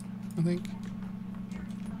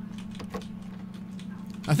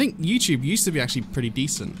 I think YouTube used to be actually pretty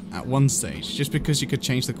decent at one stage, just because you could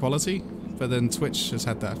change the quality. But then Twitch has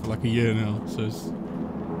had that for like a year now, so it's,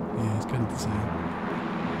 yeah, it's kind of the same.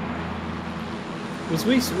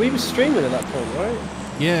 We were streaming at that point, right?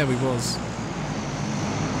 Yeah, we was.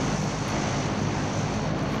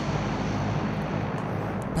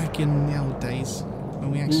 Back in the old days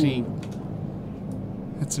when we actually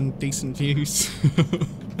had some decent views.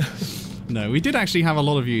 No, we did actually have a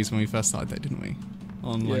lot of views when we first started though, didn't we?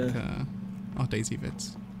 On like our Daisy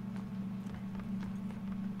vids.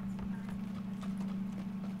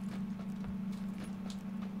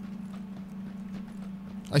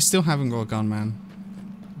 I still haven't got a gun, man.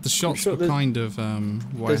 The shots were kind of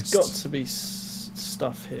west. There's got to be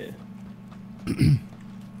stuff here.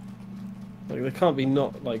 Like there can't be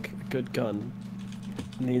not like a good gun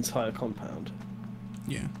in the entire compound.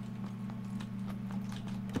 Yeah.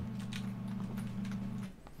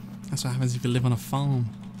 That's what happens if you live on a farm.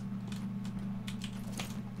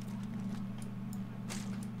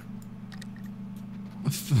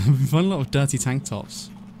 I've found a lot of dirty tank tops.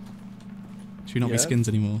 Should we not be skins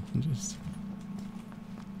anymore and just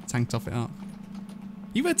tank top it up?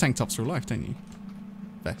 You wear tank tops for life, don't you?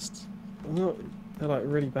 Vests. Not, they're like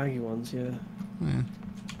really baggy ones, yeah. Yeah.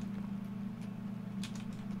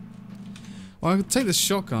 Well, I could take this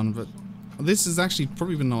shotgun, but this has actually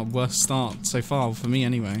probably been our worst start so far for me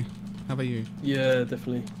anyway. How about you? Yeah,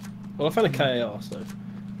 definitely. Well, I found a KAR, so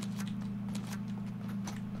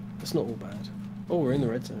it's not all bad. Oh, we're in the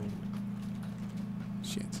red zone.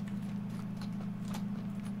 Shit.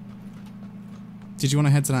 Did you want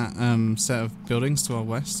to head to that set of buildings to our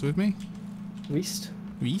west with me? West?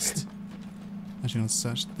 East? Actually, let's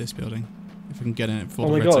search this building. If we can get in it before Oh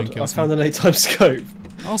the my red zone god, I kills found me. an 8x scope.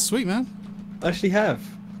 Oh, sweet, man. I actually have.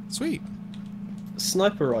 Sweet.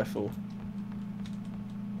 Sniper rifle.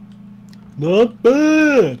 Not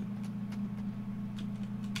bad!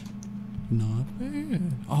 Not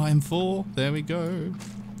bad. Oh, M4. There we go.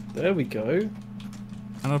 There we go.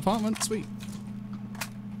 An apartment. Sweet.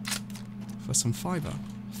 For some fiber.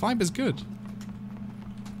 Fiber's good.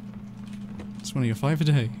 It's one of your 5 a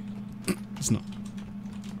day. It's not.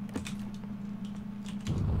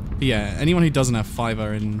 But yeah, anyone who doesn't have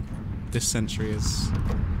fiber in this century is...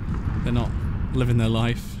 they're not living their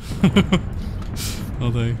life.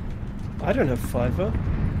 Although... I don't have fiber.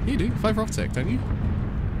 You do. Fiber optic, don't you?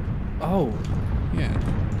 Oh. Yeah.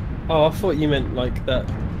 Oh, I thought you meant like that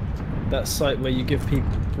site where you give people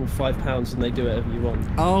 £5 and they do whatever you want.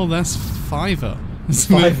 Oh, that's Fiverr.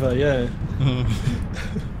 Fiverr, yeah. Oh.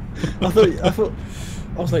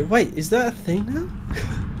 I was like, wait, is that a thing now?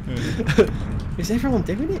 Is everyone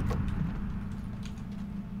doing it?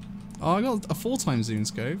 Oh, I got a 4x zoom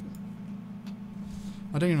scope.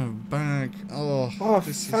 I don't even have a bag. Oh, I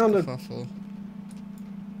this found is kerfuffle.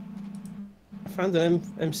 I found an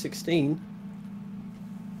M16.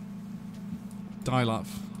 Dial-up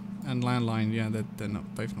and landline, yeah, they're not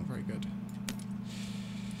both not very good.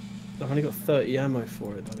 I've only got 30 ammo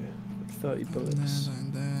for it though. 30 bullets.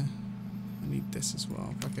 And there. I need this as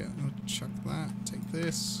well. Okay, I'll chuck that. Take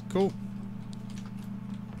this. Cool.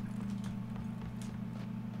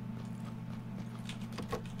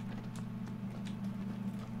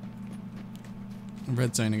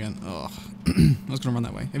 Red zone again. Oh, I was gonna run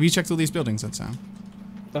that way. Have you checked all these buildings, then, Sam?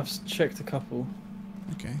 I've checked a couple.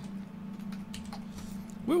 Okay.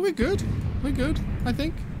 Well, we're good. We're good, I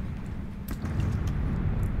think.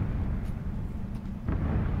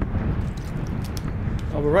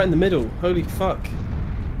 Oh, we're right in the middle. Holy fuck.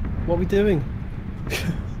 What are we doing?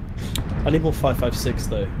 I need more 5.56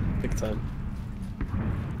 though. Big time.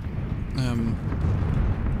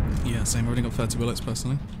 Yeah, same. I've already got 30 bullets,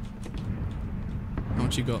 personally. How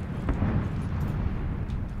much you got?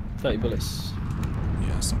 30 bullets.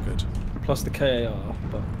 Yeah, it's not good. Plus the KAR,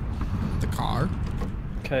 but The car?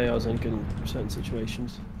 KAR's only good in certain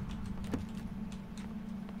situations.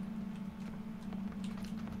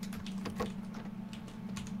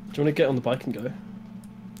 Do you want to get on the bike and go?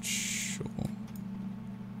 Sure.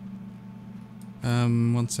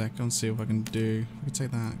 1 sec. I'll see what I can do. I can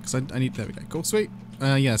take that because I need. There we go. Cool, sweet.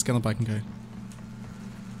 Yeah, let's get on the bike and go.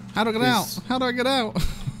 How do I get out? How do I get out?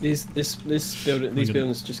 These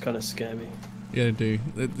buildings just kind of scare me. Yeah, they do.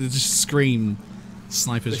 They just scream.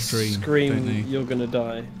 Snipers They scream. Don't they? you're gonna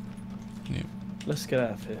die. Yeah. Let's get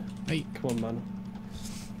out of here. Hey. Come on,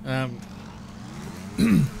 man.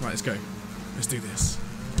 Right, let's go. Let's do this.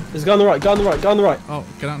 There's a guy on the right. Guy on the right. Guy on the right. Oh,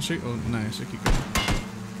 get out and shoot. Oh no, so keep going.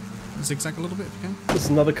 zigzag a little bit if you can. There's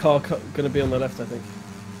another car going to be on the left, I think.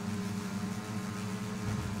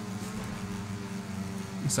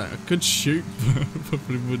 So a good shoot,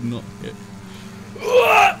 probably would not hit.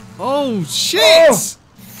 Oh shit! Oh,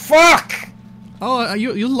 fuck! Oh,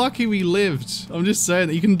 you're lucky we lived. I'm just saying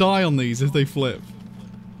that you can die on these if they flip.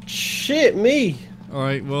 Shit, me!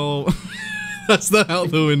 Alright, well, that's that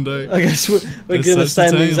out the window. I guess we're gonna stay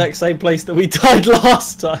in the exact same place that we died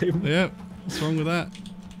last time. Yep, what's wrong with that?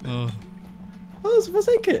 Oh, What's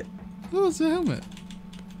that kit? oh, it's a helmet.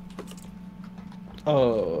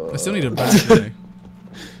 Oh. I still need a badge though.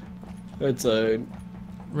 Red zone.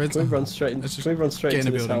 Red Can we zone. run straight into, Let's just can we run straight get in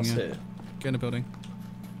into a this building, house yeah. here? Get in a building.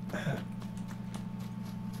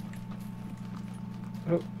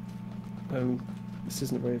 Oh. This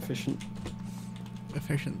isn't very efficient.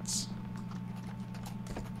 Efficient.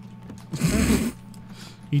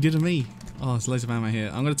 You did a me. Oh, there's loads of ammo here.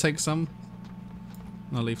 I'm gonna take some.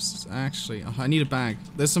 I'll leave. Actually, I need a bag.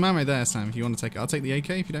 There's some ammo there, Sam. If you want to take it, I'll take the AK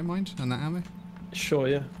if you don't mind, and that ammo. Sure,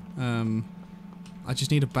 yeah. I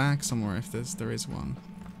just need a bag somewhere if there is one.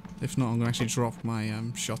 If not, I'm gonna actually drop my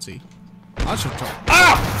shotty. I should drop.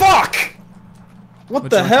 Ah, fuck! What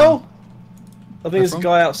Where'd the you hell? come? I think there's a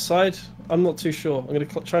guy outside. I'm not too sure. I'm gonna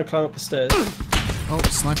try and climb up the stairs. Oh,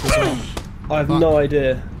 sniper as well. I have Fuck. no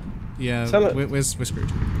idea. Yeah, Tell it- we're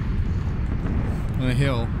screwed. On a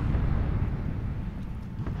hill.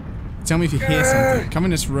 Tell me if you hear something. Come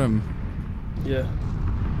in this room. Yeah.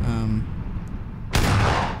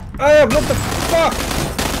 Ah, what the fuck?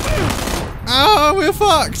 Oh, we're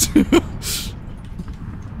fucked!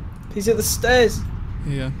 He's at the stairs.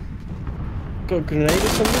 Yeah, Got a grenade or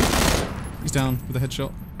something? he's down with a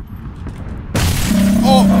headshot.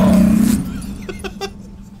 Oh!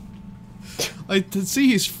 I could see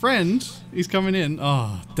his friend. He's coming in.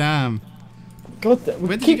 Oh, damn. God, we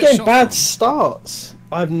Where did you keep get getting shot bad from? starts.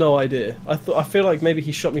 I have no idea. I feel like maybe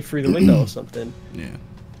he shot me through the window or something. Yeah.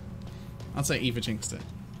 I'd say Eva jinxed it.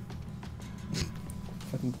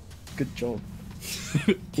 Fucking good job.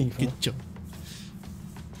 Eva. Good job.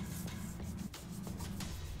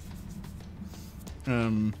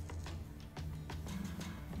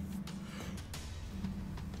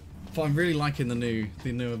 But I'm really liking the new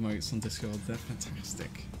emotes on Discord. They're fantastic.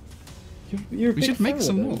 You're a We big should make fan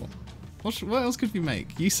some of more. them. What else could we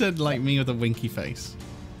make? You said like me with a winky face.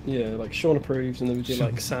 Yeah, like Sean approves, and then we do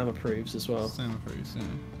like Sam approves as well. Sam approves, yeah.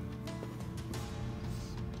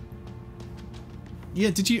 Yeah,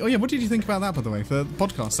 did you? Oh yeah, what did you think about that, by the way? For the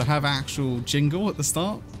podcast to have actual jingle at the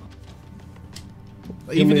start,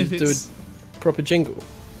 even if do it's a proper jingle.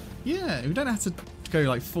 yeah, we don't have to go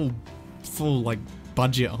like full like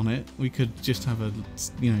budget on it. We could just have a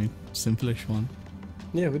simplish one.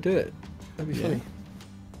 Yeah, we'll do it. That'd be Yeah. funny.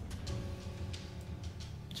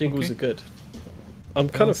 Jingles Okay. are good. I'm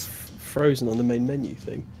kind of frozen on the main menu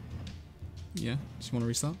thing. Yeah, just want to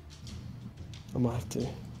restart. I might have to.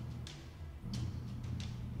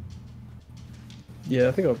 Yeah,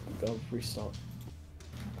 I think I'll restart.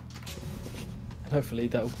 And hopefully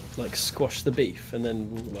that'll like squash the beef, and then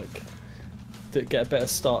we'll like get a better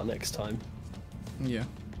start next time. Yeah.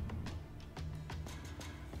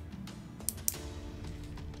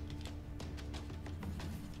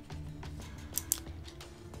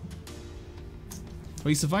 Well,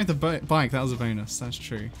 you survived the bike. That was a bonus. That's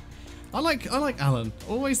true. I like Alan.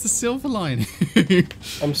 Always the silver lining.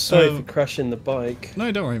 I'm sorry for crashing the bike.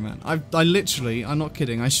 No, don't worry, man. I literally, I'm not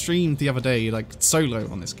kidding. I streamed the other day like solo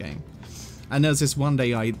on this game, and there was this one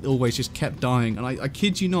day I always just kept dying, and I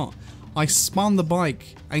kid you not, I spun the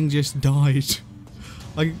bike and just died.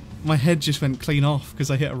 Like my head just went clean off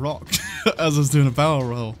because I hit a rock as I was doing a barrel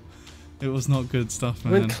roll. It was not good stuff, It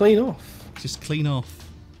man. went clean off. Just clean off.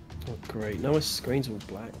 Oh great, now my screen's all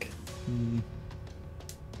black.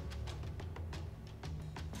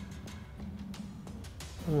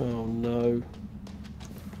 Oh no.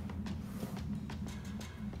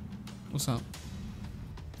 What's up?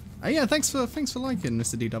 Oh yeah, thanks for liking,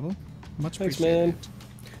 Mr. D Double. Much Thanks, appreciated. man.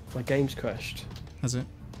 My game's crashed. Has it?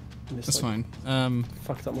 And it's, That's like, fine.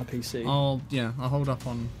 Fucked up my PC. I'll hold up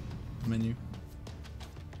on the menu.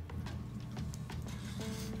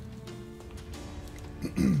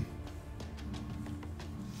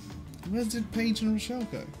 Where did Paige and Rochelle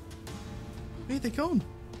go? Where they gone?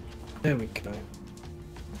 There we go.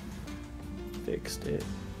 Fixed it.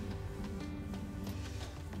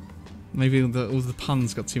 Maybe all the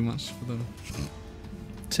puns got too much for them.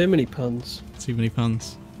 Too many puns. Too many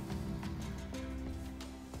puns.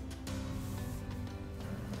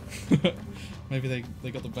 Maybe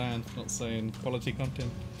they got the ban for not saying quality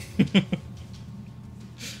content.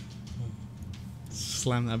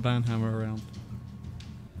 Slam that ban hammer around.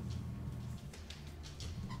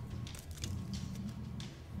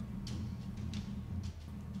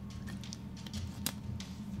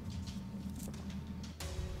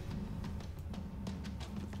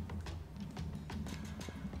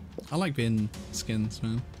 I like bin skins,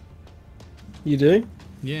 man. You do?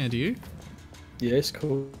 Yeah, do you? Yeah, it's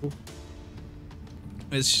cool.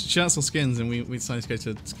 It's shirts or skins, and we decided to go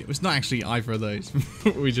to skin. It's not actually either of those.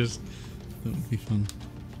 We just thought it would be fun.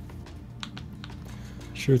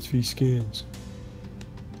 Shirts v skins.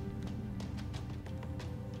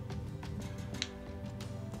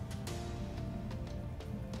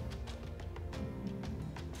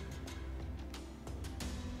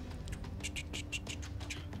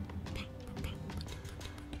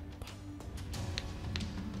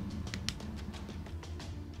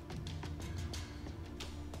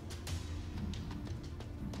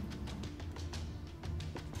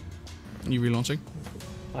 You relaunching?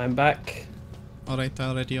 I'm back. Alright,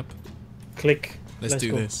 already up. Click. Let's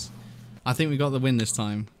do go. this. I think we got the win this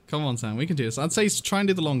time. Come on, Sam, we can do this. I'd say try and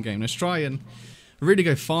do the long game. Let's try and really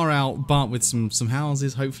go far out, but with some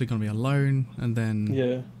houses. Hopefully, gonna be alone, and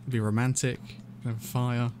then be romantic, have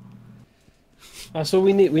fire. That's all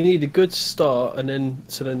we need. We need a good start, and then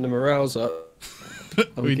the morale's up.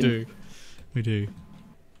 We do.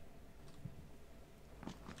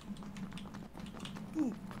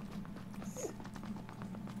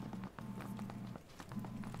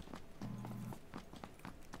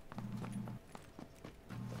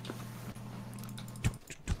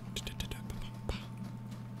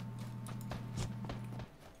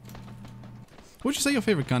 What would you say your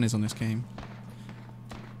favourite gun is on this game?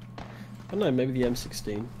 I don't know, maybe the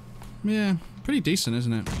M16. Yeah, pretty decent,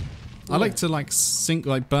 isn't it? Yeah. I like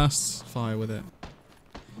to burst fire with it.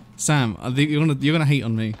 Sam, I think you're gonna hate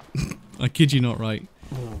on me. I kid you not, right?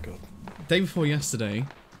 Oh god. Day before yesterday,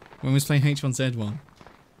 when we was playing H1Z1,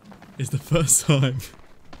 is the first time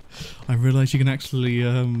I realised you can actually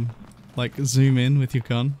like zoom in with your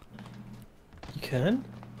gun. You can?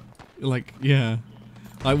 Like, yeah.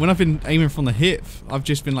 Like, when I've been aiming from the hip, I've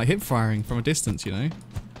just been, like, hip firing from a distance, you know?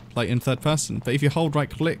 Like, in third person. But if you hold right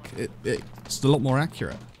click, it's a lot more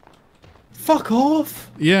accurate. Fuck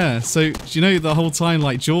off! Yeah, so, you know, the whole time,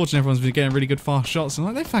 like, George and everyone's been getting really good fast shots, and,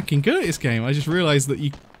 like, they're fucking good at this game. I just realised that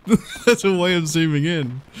you... That's a way of zooming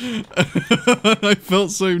in. I felt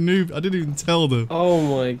so noob. I didn't even tell them. Oh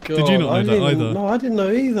my god. Did you not know that either? No, I didn't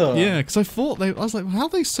know either. Yeah, because I thought I was like, how are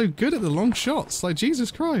they so good at the long shots? Like, Jesus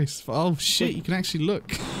Christ. Oh shit, you can actually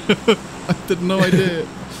look. I had no idea.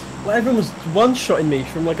 Well, everyone was one-shotting me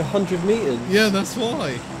from like 100 meters. Yeah, that's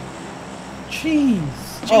why. Jeez.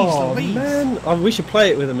 Oh man. We should play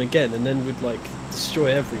it with them again, and then we'd like destroy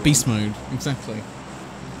everything. Beast mode, exactly.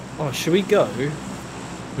 Oh, should we go?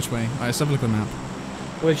 Which way? Alright, let's have a look at the map.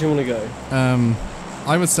 Where do you want to go?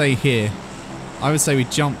 I would say here. I would say we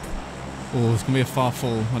jump. Oh, it's gonna be a far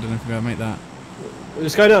fall. I don't know if we're gonna make that.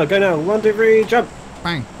 Let's go now. Go now. 1, 2, 3, jump.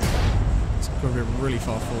 Bang. It's gonna be a really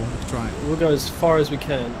far fall. Let's try it. We'll go as far as we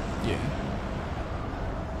can. Yeah.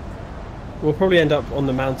 We'll probably end up on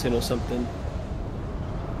the mountain or something.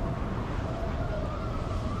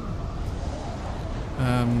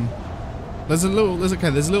 There's a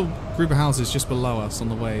little group of houses just below us on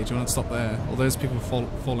the way. Do you want to stop there? Or there's people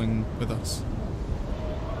falling with us.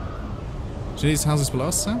 Do you need these houses below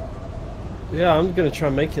us, Sam? Yeah, I'm going to try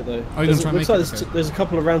and make it though. Oh, you're going to try and make it? Looks like there's a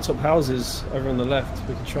couple of round top houses over on the left.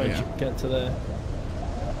 We can try and get to there.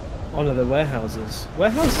 Oh no, they're warehouses.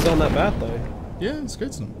 Warehouses aren't that bad though. Yeah, it's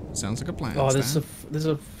good. Sounds like a plan. Oh, there's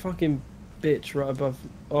a fucking bitch right above.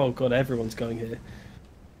 Oh god, everyone's going here.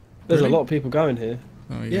 There's Really? a lot of people going here.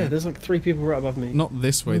 Oh, yeah. Yeah, there's like 3 people right above me. Not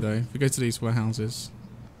this way though. If we go to these warehouses,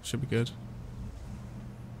 should be good.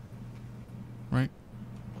 Right?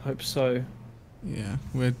 I hope so. Yeah,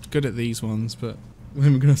 we're good at these ones, but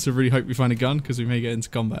then we're gonna have to really hope we find a gun because we may get into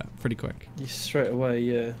combat pretty quick. Yeah, straight away,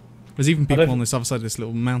 yeah. There's even people on this other side of this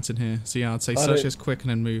little mountain here, so yeah, I'd say search this quick and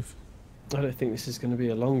then move. I don't think this is going to be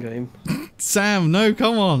a long game. Sam, no,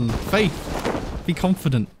 come on, Faith, be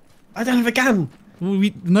confident. I don't have a gun. Well,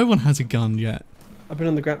 no one has a gun yet. I've been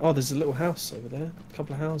on the ground. Oh, there's a little house over there. A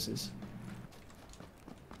couple of houses.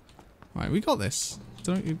 Right, we got this.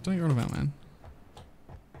 Don't get on about, man.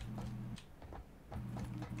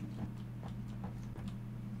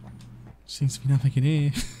 Seems to be nothing in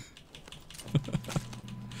here.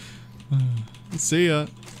 See ya.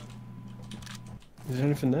 Is there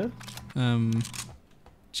anything there?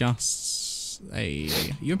 Just a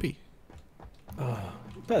UMP. Oh,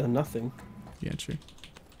 better than nothing. Yeah, true.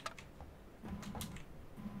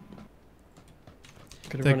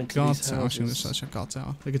 Could The run into guard these tower. Actually, houses. let's check guard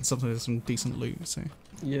tower. They can something with some decent loot. So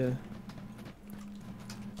Yeah.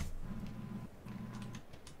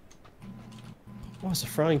 Oh, it's a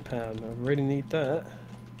frying pan. I really need that.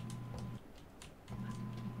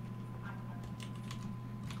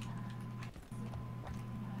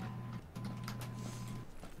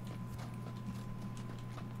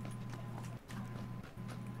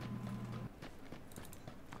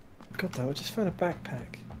 God damn, I just found a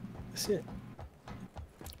backpack. That's it.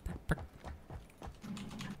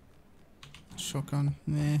 Shotgun,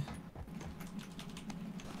 nah.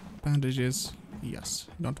 Bandages, yes.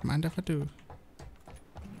 Don't mind if I do.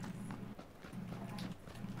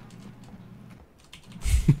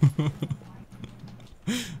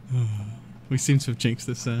 We seem to have jinxed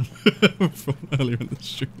this from earlier in the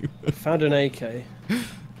stream. I found an AK.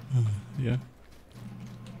 Yeah.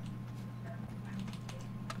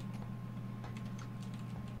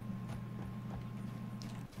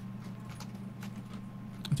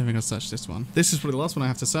 I don't think I'll search this one. This is probably the last one I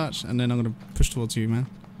have to search, and then I'm going to push towards you, man.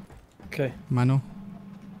 Okay. Mano.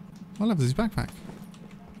 What level is his backpack?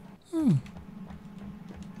 Oh.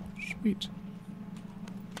 Sweet.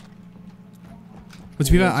 But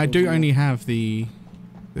to be fair, I do only have this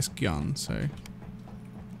gun, so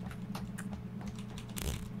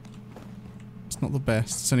it's not the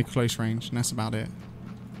best. It's only close range, and that's about it.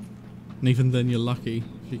 And even then, you're lucky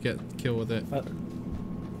if you get the kill with it.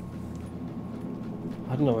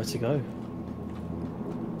 I don't know where to go.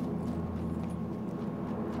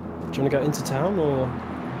 Do you want to go into town or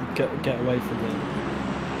get away from here?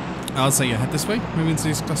 I'll say yeah, head this way. Maybe into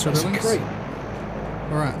these cluster of buildings. There's a crate.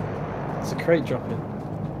 Alright. There's a crate dropping.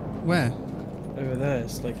 Where? Over there.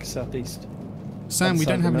 It's like southeast. Sam, we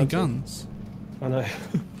don't have any guns. I know.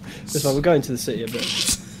 That's why we're going to the city a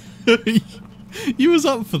bit. You was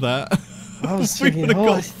up for that. I was We thinking, would have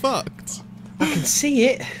oh, got fucked. I can see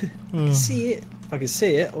it. I can see it. If I can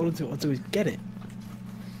see it, all I do is get it.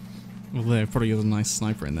 Well, there probably is a nice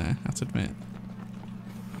sniper in there, I have to admit.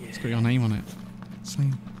 Yeah. It's got your name on it.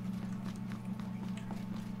 Same.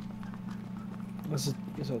 There's a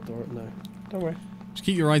door. No, don't worry. Just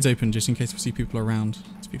keep your eyes open just in case we see people around,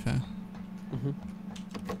 to be fair. Yeah.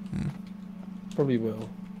 Probably will.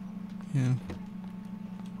 Yeah.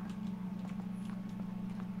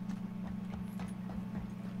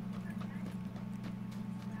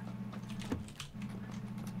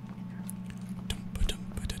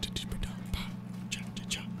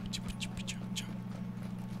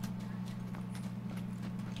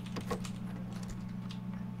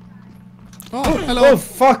 Oh, hello. Oh,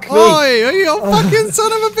 fuck me! Oi, are you a fucking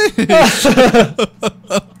son of a bitch?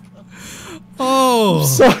 Oh. I'm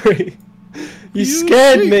sorry. You shoot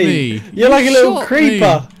scared me. You're like a little shot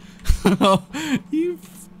creeper. Me. You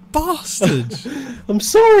bastard. I'm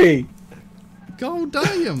sorry. God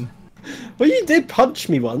damn. Well, you did punch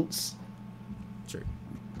me once. True.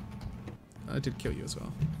 I did kill you as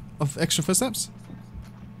well. Of extra footsteps?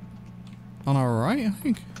 On our right, I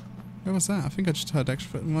think. Where was that? I think I just heard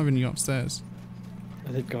extra foot. It might have been you upstairs.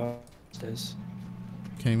 I did go upstairs.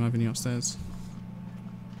 Okay, might have been you upstairs.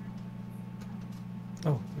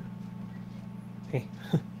 Oh. Hey.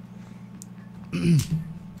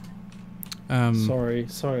 Sorry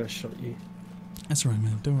I shot you. That's alright,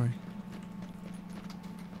 man. Don't worry.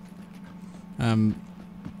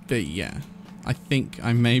 But yeah, I think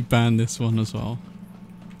I may ban this one as well.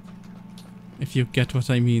 If you get what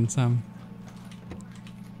I mean, Sam.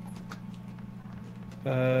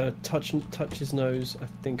 Touch his nose. I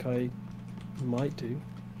think I might do.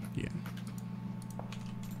 Yeah.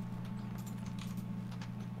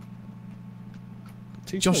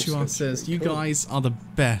 Joshua says, "You guys are the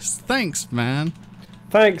best." Thanks, man.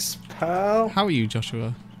 Thanks, pal. How are you,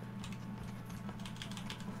 Joshua?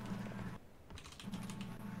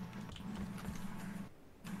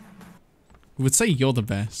 We would say you're the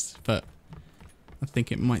best, but I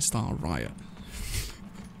think it might start a riot.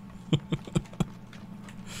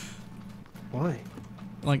 Why?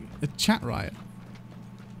 Like a chat riot.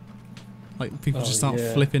 Like people just start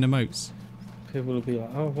yeah. flipping emotes. People will be like,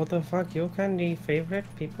 "Oh, what the fuck? You can be favorite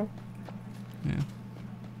people." Yeah.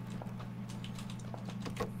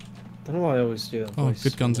 Don't know why I always do that. Oh, voice.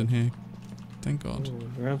 good guns in here. Thank God.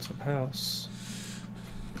 Ooh, round top house.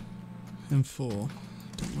 M4.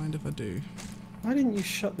 Don't mind if I do. Why didn't you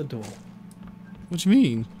shut the door? What do you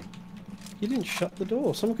mean? You didn't shut the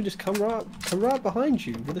door. Someone could just come right behind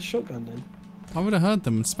you with a shotgun. Then I would have heard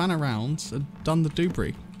them and span around and done the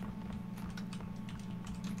doobry.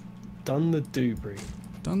 done the doobry.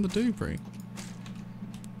 Done the doobry.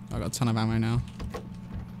 I got a ton of ammo now.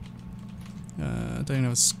 I don't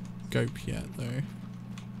have a scope yet though.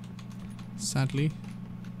 Sadly.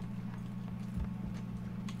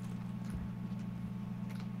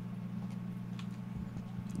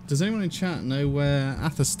 Does anyone in chat know where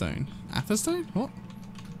Atherstone? Atherstone? What?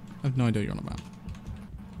 I have no idea what you're on about.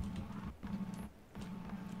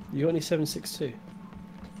 You got any 7.62?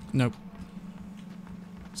 Nope.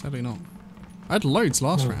 Sadly not. I had loads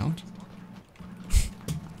last round.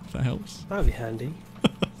 If that helps. That'd be handy.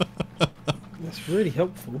 That's really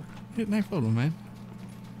helpful. Yeah, no problem, man.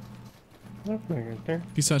 Nothing right there.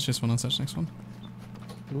 If you search this one, I'll search the next one.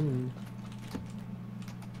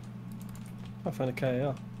 I found a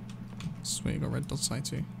KAR. Sweet, got red dots side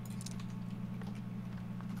too.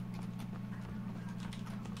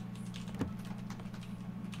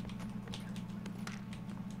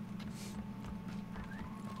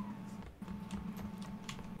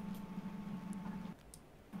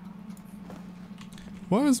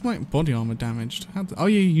 Why was my body armor damaged? Oh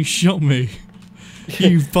yeah, you shot me.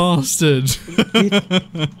 You bastard.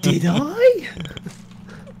 Did I?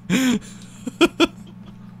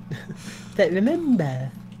 Don't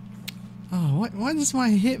remember. Oh, why does my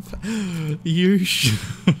hip... You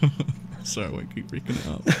Sorry, I won't keep freaking it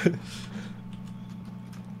up.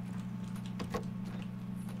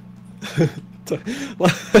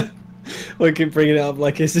 I keep bringing it up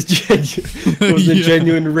like it's a genuine, was a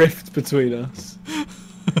genuine rift between us.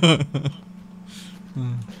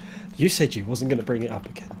 You said you wasn't going to bring it up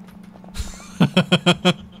again.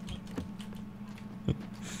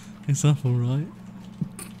 Is that alright?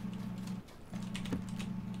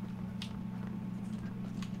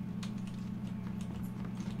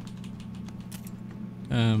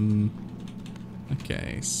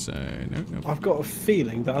 Okay, so no. I've got a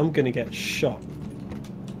feeling that I'm going to get shot.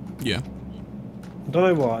 Yeah. I don't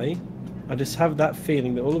know why. I just have that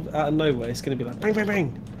feeling that out of nowhere it's going to be like bang, bang,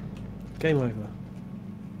 bang. Game over.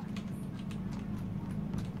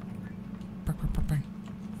 Bang.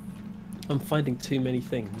 I'm finding too many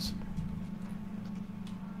things.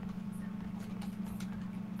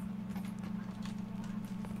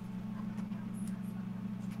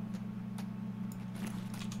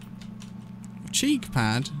 Cheek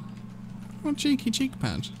pad? What cheeky cheek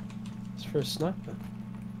pad? It's for a sniper.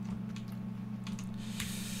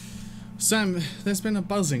 Sam, there's been a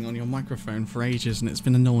buzzing on your microphone for ages and it's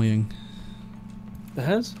been annoying. It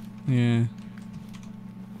has? Yeah.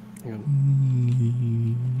 Hang on.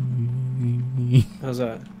 How's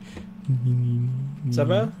that? Is that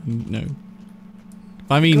better? No.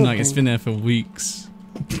 But I mean, God, like, it's been there for weeks.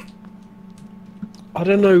 I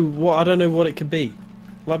don't know what it could be.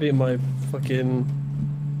 Might be in my fucking...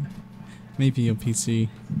 Maybe your PC.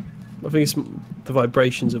 I think it's the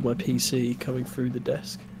vibrations of my PC coming through the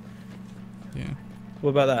desk. Yeah.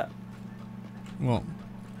 What about that? What?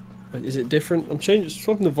 Is it different? I'm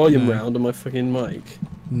swapping the volume No. round on my fucking mic.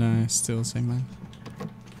 No, it's still the same, man.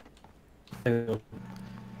 Hang on.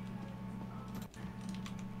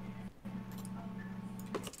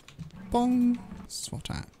 Bong.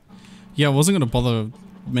 Swat at. Yeah, I wasn't going to bother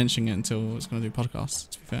mentioning it until I was going to do podcasts,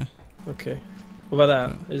 to be fair. Okay. What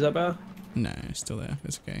about that? Is that better? No, it's still there.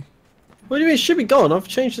 It's okay. What do you mean? It should be gone. I've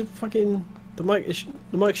changed the fucking... The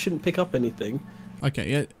mic shouldn't pick up anything. Okay,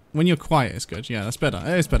 yeah. When you're quiet, it's good. Yeah, that's better.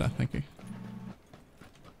 It's better. Thank you.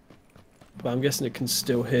 But I'm guessing it can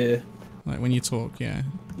still hear. Like, when you talk, yeah.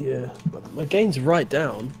 Yeah. But my gain's right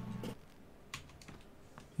down.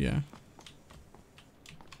 Yeah.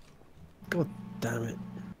 God damn it.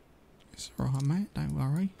 It's alright, mate. Don't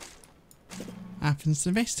worry. Happens to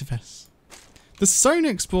the best of us. The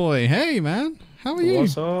Sonix boy. Hey, man. How are you?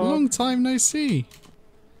 What's up? Long time no see.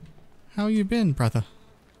 How you been, brother?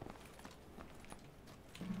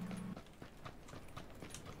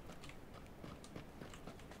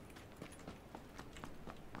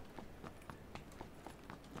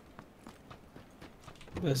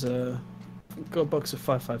 There's got a box of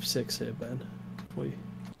 556 here, Ben. For you.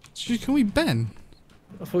 Did you call me Ben?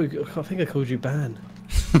 I think I called you Ban.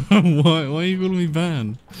 Why are you calling me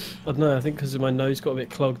Ben? I don't know. I think because my nose got a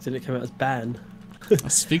bit clogged and it came out as Ban.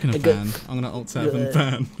 Speaking of ban, I'm gonna alt tab and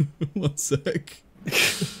ban. 1 sec.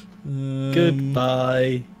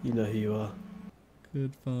 Goodbye. You know who you are.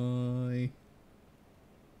 Goodbye.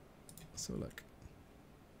 So look.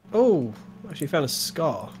 Oh, actually found a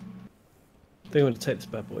scar. I think I'm going to take this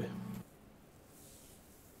bad boy.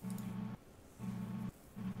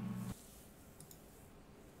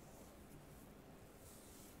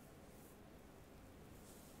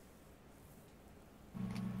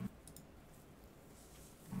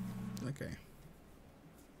 Okay.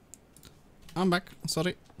 I'm back.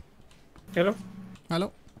 Sorry. Hello?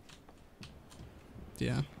 Hello.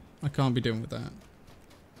 Yeah, I can't be dealing with that.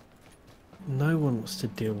 No one wants to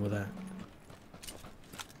deal with that.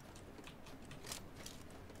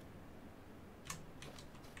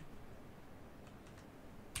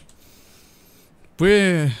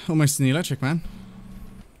 We're almost in the electric, man.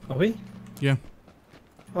 Are we? Yeah.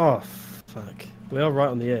 Oh, fuck. We are right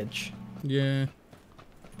on the edge. Yeah.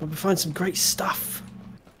 But we find some great stuff.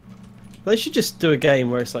 They should just do a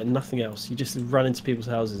game where it's like nothing else. You just run into people's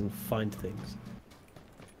houses and find things.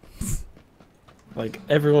 Like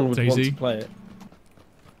everyone would want Daisy. to play it.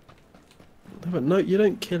 No, but no, you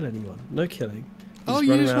don't kill anyone. No killing. Oh, just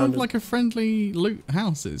you run just around want and- like a friendly loot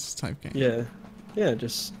houses type game. Yeah, yeah,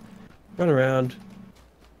 just run around,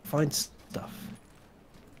 find stuff,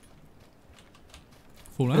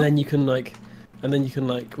 Fallout. and then you can like,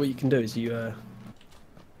 what you can do is you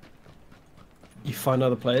find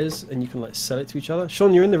other players and you can like sell it to each other.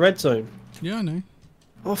 Sean, you're in the red zone. Yeah, I know.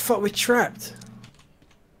 Oh fuck, we're trapped.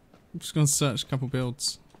 I'm just gonna search a couple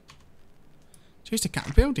builds. Just a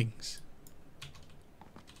couple buildings.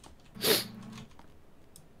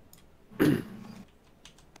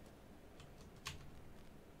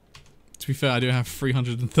 To be fair, I do have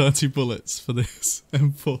 330 bullets for this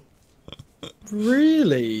M4.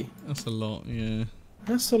 Really? That's a lot, yeah.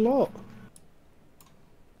 That's a lot.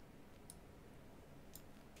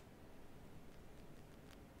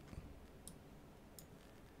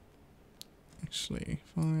 Actually,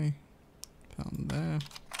 if I found there.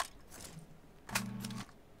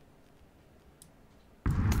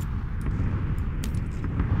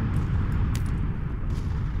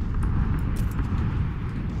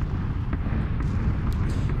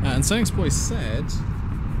 And Sonic's Boy said,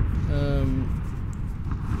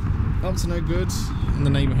 up to no good in the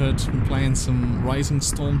neighbourhood, been playing some Rising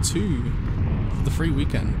Storm 2 for the free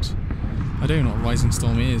weekend. I don't know what Rising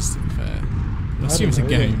Storm is, to be fair. I assume it's a don't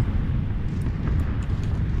know either. game.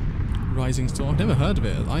 Rising Storm, I've never heard of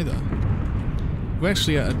it either. We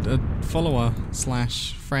actually, a follower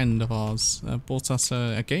slash friend of ours bought us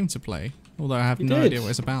a game to play, although I have He no did? idea what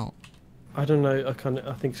it's about. I don't know. I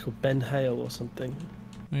think it's called Ben Hale or something.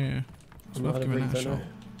 Yeah, it's I worth don't giving really that a don't shot. know.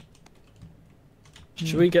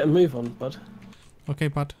 Should we get a move on, bud? Okay,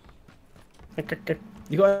 bud.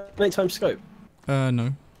 You got an 8 times scope? No.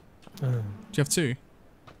 Do you have 2?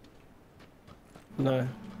 No.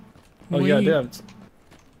 Oh yeah, I We- do have.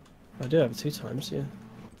 I do have 2 times. Yeah.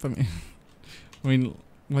 I mean,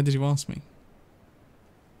 why did you ask me?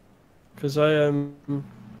 Because I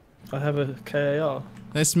have a KAR.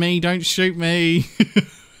 That's me, don't shoot me!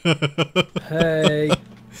 Hey.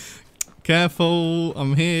 Careful,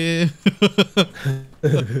 I'm here!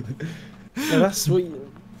 No,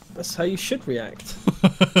 that's how you should react.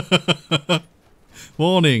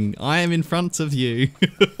 Warning, I am in front of you.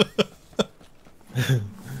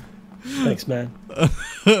 Thanks, man.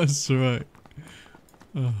 That's right.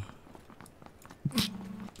 Oh.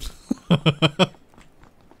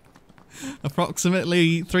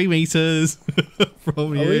 Approximately 3 meters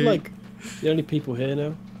from you. Are we like the only people here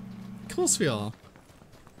now? Of course we are.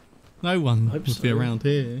 No one Hope would be so. around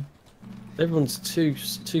here. Everyone's too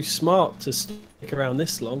smart to stick around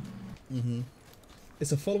this long.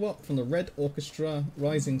 It's a follow-up from the Red Orchestra.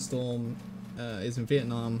 Rising Storm is in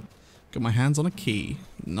Vietnam. Got my hands on a key.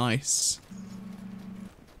 Nice.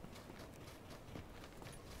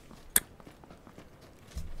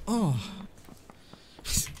 Oh.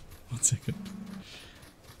 1 second.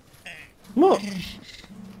 What?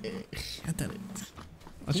 I did it.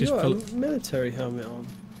 I You just got pull a military helmet on.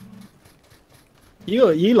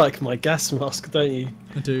 You like my gas mask, don't you?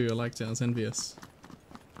 I do. I liked it. I was envious.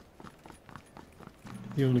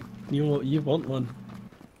 You want one?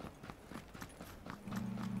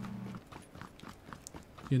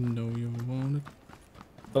 You know you want it.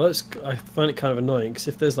 Well, I find it kind of annoying because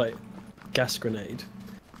if there's like gas grenade,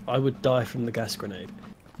 I would die from the gas grenade.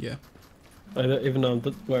 Yeah. Even though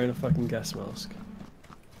I'm wearing a fucking gas mask.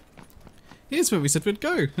 Here's where we said we'd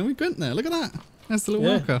go, and we went there. Look at that. That's the little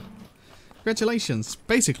Yeah. marker. Congratulations.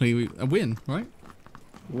 Basically, a win, right?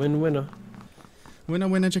 Winner. Winner,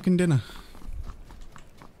 winner, chicken dinner.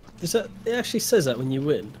 Is that? It actually says that when you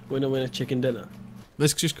win. Winner, chicken dinner.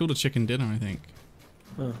 It's just called a chicken dinner, I think.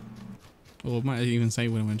 Oh. Or it might even say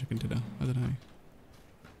winner, winner, chicken dinner. I don't know.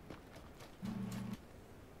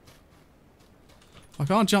 I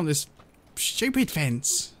can't jump this stupid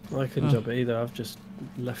fence. I couldn't Oh. jump it either. I've just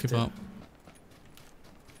left Give it. up.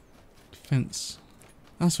 Fence.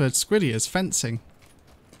 That's where Squiddy is, fencing.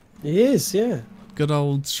 He is, yeah. Good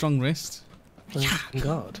old strong wrist. Thank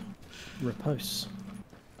God. Repose.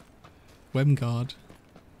 Wemguard.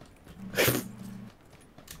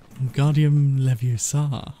 Guardium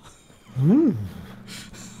Leviosa. Mm.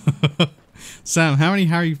 Sam, how many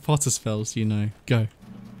Harry Potter spells do you know? Go.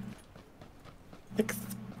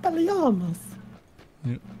 Expelliarmus.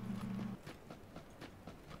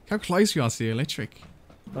 How close you are to the electric.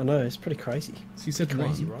 I know, it's pretty crazy. So you said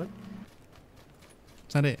Crazy, one. right?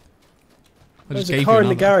 Is that it? I There's just a gave car you in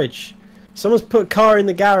the another. garage. Someone's put a car in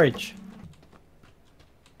the garage.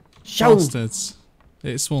 Show 'em. Bastards.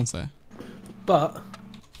 It spawns there. But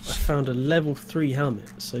I found a level 3 helmet,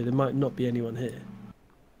 so there might not be anyone here.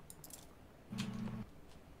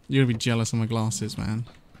 You're gonna be jealous of my glasses, man.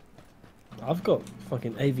 I've got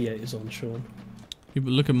fucking aviators on, Sean. Yeah,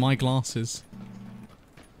 but look at my glasses.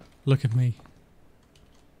 Look at me.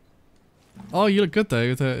 Oh, you look good though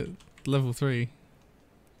with the level 3.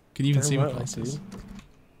 Can you even Damn see my right I glasses? do.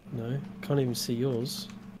 No, can't even see yours.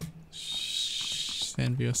 Shh, they're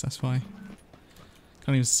envious, that's why.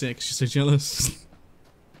 Can't even see it 'cause you're so jealous.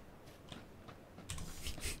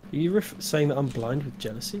 Are you saying that I'm blind with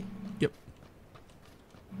jealousy? Yep.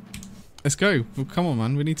 Let's go. Well, come on,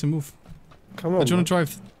 man. We need to move. Come on. Do you want to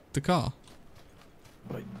drive the car?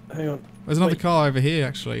 Wait, hang on. There's another Wait. car over here,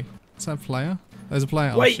 actually. Is that a player? There's a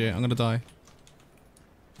player. Oh Wait. shit, I'm gonna die.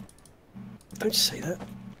 Don't say that.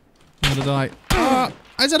 I'm gonna die. Ah!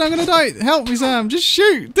 I said I'm gonna die! Help me, Sam! Just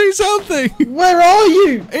shoot! Do something! Where are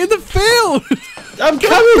you? In the field! I'm Come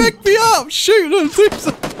coming! pick me up! Shoot them! Do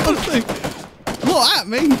something! What at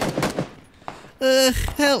me?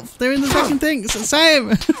 Help! They're in the fucking thing!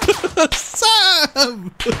 Sam!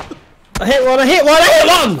 Sam! I hit one! I hit one! I hit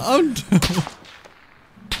one! I'm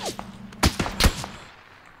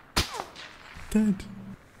dead.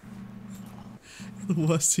 You're the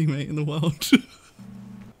worst teammate in the world.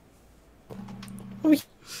 Oh, he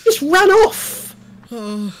just ran off!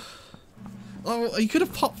 Oh, you could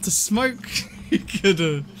have popped the smoke. You could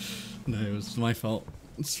have. No, it was my fault.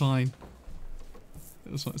 It's fine.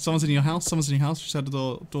 It was fine. Someone's in your house. Someone's in your house. Just had the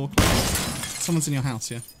door closed. Someone's in your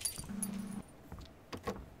house. Yeah.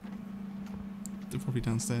 They're probably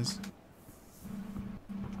downstairs.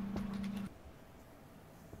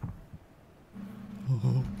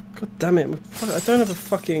 Oh. God damn it! I don't have a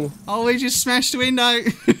fucking. Oh, we just smashed the window.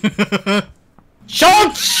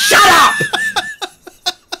 Sean, shut up!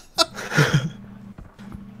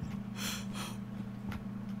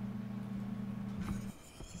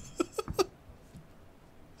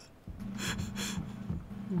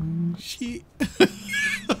 Shit.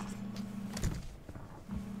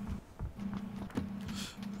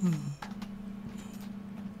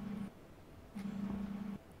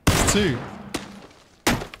 It's 2.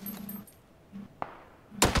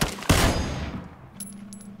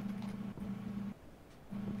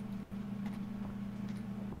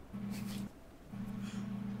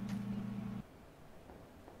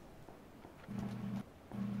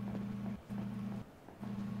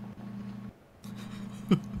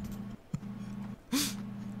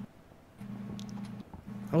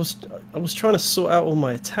 I was trying to sort out all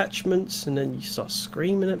my attachments, and then you start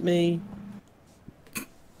screaming at me.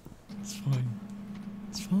 It's fine.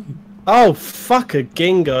 It's fine. Oh fuck a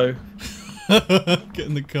gingo! Get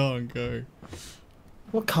in the car and go.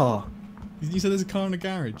 What car? You said there's a car in the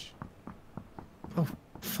garage. Oh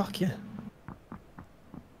fuck yeah!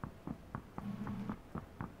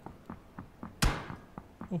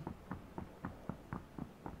 Oh.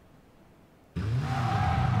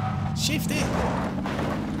 Shift it!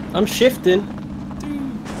 I'm shifting. Dude,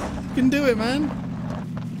 you can do it, man.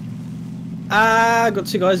 Ah, I got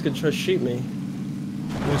 2 guys gonna try to shoot me.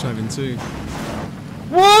 We're driving too.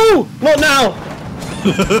 Whoa! Not now!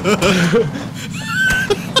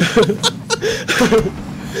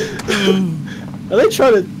 Are they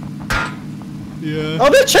trying to? Yeah. Oh,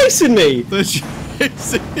 they're chasing me! They're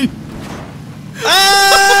chasing.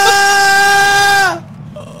 Ah!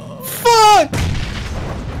 Fuck!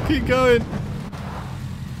 Keep going.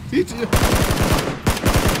 God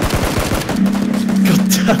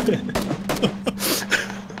damn it!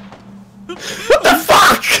 What the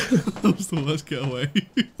fuck? That was the worst getaway.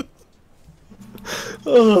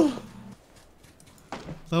 Oh,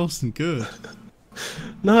 That wasn't good.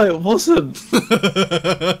 no, it wasn't.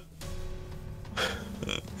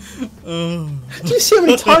 Oh. Do you see how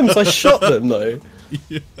many times I shot them though?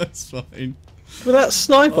 Yeah, that's fine. With that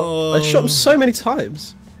sniper, Oh. I shot them so many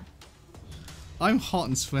times. I'm hot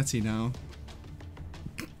and sweaty now.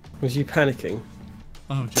 Was you panicking?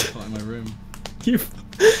 Oh, I'm just hot in my room. You,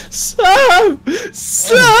 Sam,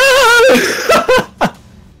 Sam!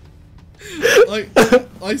 Like,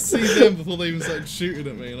 I see them before they even started shooting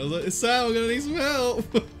at me, and I was like, Sam, I'm gonna need some help.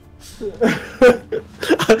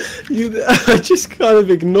 I just kind of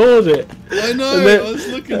ignored it. I know, And then- I was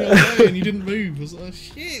looking your way and you didn't move. I was like, oh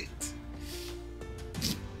shit.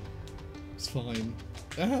 It's fine.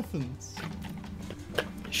 It happens.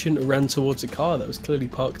 You shouldn't have ran towards a car that was clearly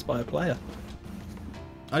parked by a player.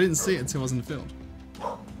 I didn't see it until I was in the field.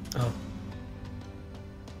 Oh.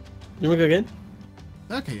 You wanna go again?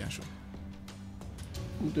 Okay, yeah, sure.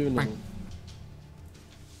 I'm doing Bang. it.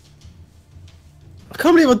 I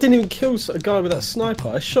can't believe I didn't even kill a guy with that sniper.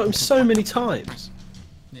 I shot him so many times.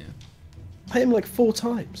 Yeah. I hit him like 4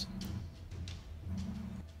 times.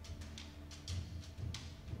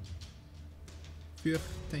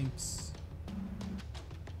 Thanks.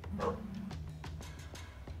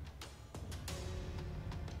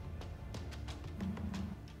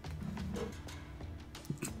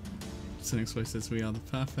 Cynics says we are the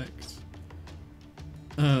perfect.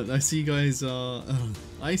 I see you guys are.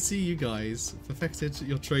 I see you guys perfected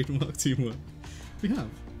your trademark teamwork. We have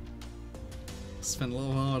spent a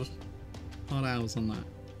lot of hard hours on that.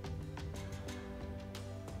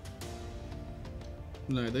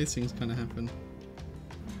 No, those things kind of happen.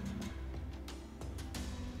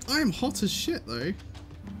 I am hot as shit though.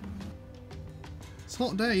 It's a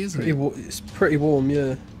hot day, isn't it? It's pretty warm,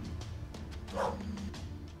 yeah.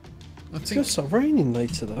 It's think... gonna start raining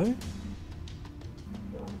later though.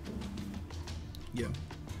 Yeah.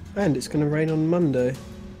 And it's gonna rain on Monday.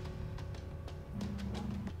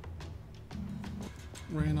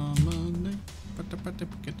 Rain on Monday.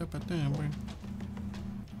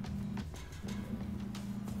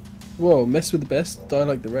 Whoa, mess with the best, die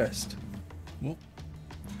like the rest. What?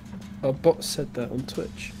 Our bot said that on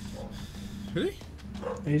Twitch. Really?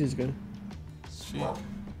 Ages ago. Shit.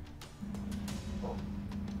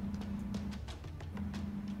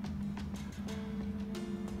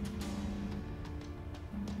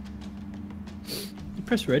 You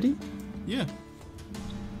press ready? Yeah.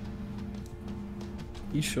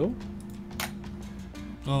 You sure?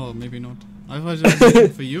 Oh, maybe not. I thought it was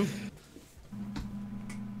waiting for you.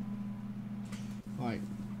 Right.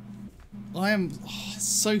 I am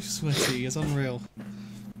so sweaty, it's unreal.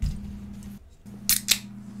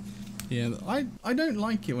 Yeah, I don't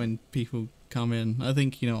like it when people come in. I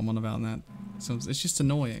think you know what I'm on about that. So it's just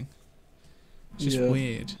annoying. It's just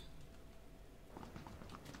weird.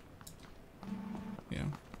 Yeah.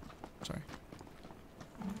 Sorry.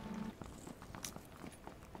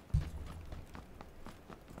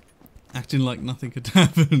 Acting like nothing had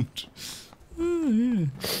happened. Oh, yeah.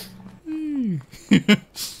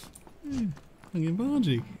 Onion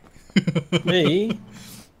Bargy. Me?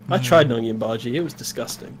 I tried an onion bargee, it was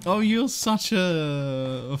disgusting. Oh, you're such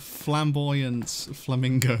a flamboyant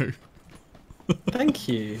flamingo. Thank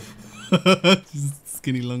you. Just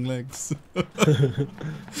skinny long legs.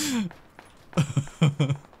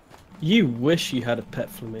 You wish you had a pet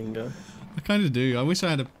flamingo. I kind of do. I wish I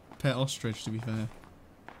had a pet ostrich, to be fair.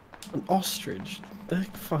 An ostrich? They're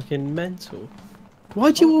fucking mental.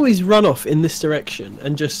 Why do you always run off in this direction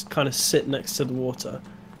and just kind of sit next to the water?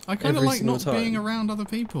 I kind of every like single not time? being around other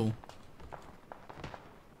people.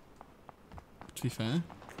 To be fair.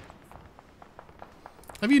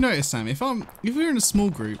 Have you noticed, Sam? If we're in a small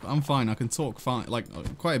group, I'm fine. I can talk fine, like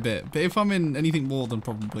quite a bit. But if I'm in anything more than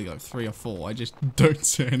probably like 3 or 4, I just don't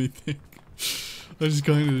say anything. I just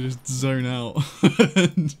kind of just zone out.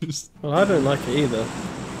 And just, Well, I don't like it either.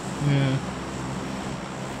 yeah.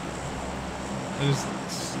 I just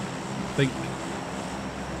think.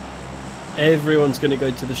 Everyone's going to go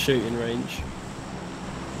to the shooting range.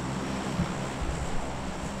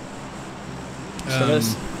 So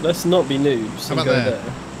let's not be noobs How and about go there?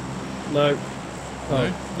 there. No. Oh,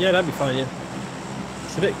 No? yeah, that'd be fine, yeah.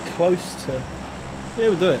 It's a bit close to... Yeah,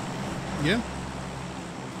 we'll do it. Yeah.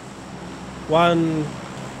 1...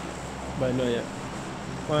 Wait, not yet.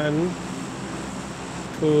 1...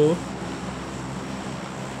 2...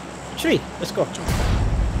 3. Let's go.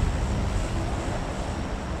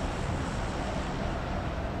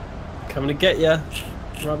 Coming to get ya.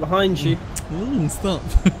 Right behind you. Ooh, stop.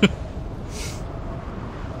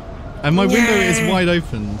 And my window is wide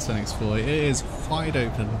open, Senex 4. It is wide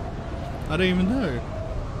open. I don't even know.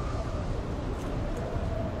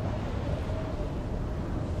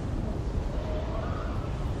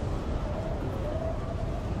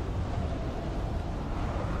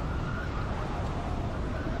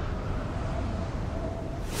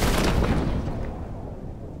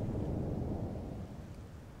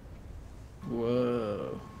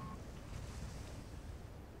 Whoa.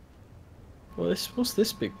 Well, what's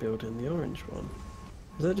this big building, the orange one?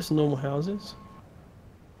 Is that just normal houses?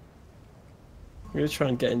 I'm gonna try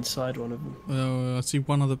and get inside one of them. I see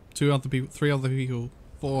 1 other, 2 other people, 3 other people,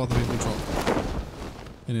 4 other people drop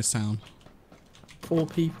in this town. 4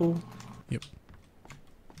 people. Yep.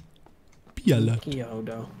 Be alert.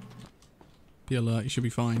 Kyoto. Be alert. You should be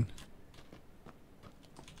fine.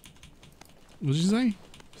 What did you say?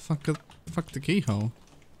 Fuck the keyhole.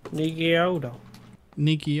 Kyoto.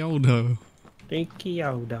 Nikiodo.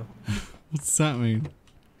 Kyoto. What's that mean?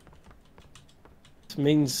 It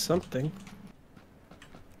means something. It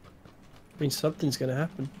means something's gonna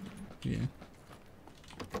happen. Yeah.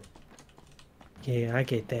 Yeah, I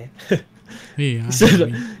get that. Yeah.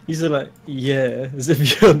 You said like, yeah, as if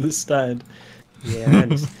you understand. Yeah,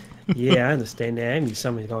 Yeah, I understand that. I knew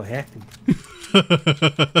something's gonna happen.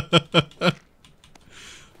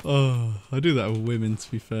 Oh, I do that with women,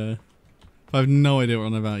 to be fair. I have no idea what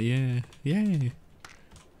I'm about. Yeah, yeah.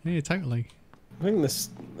 Yeah, totally. I think this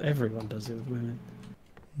everyone does it with women.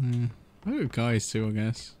 Yeah. I do it with guys too, I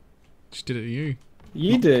guess. Just did it to you.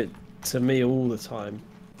 You do it to me all the time.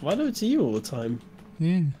 Why do it to you all the time?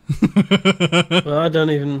 Yeah. Well, I don't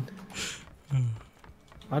even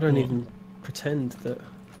What? pretend that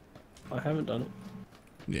I haven't done it.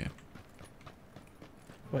 Yeah.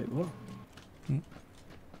 Wait, what? Hmm.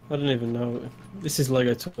 I don't even know. This is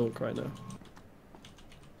Lego talk right now.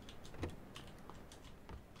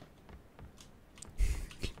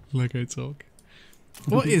 Lego talk.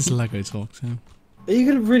 What is Lego talk, Sam? Are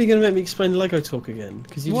you really gonna make me explain Lego talk again?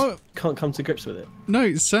 Because you What? just can't come to grips with it.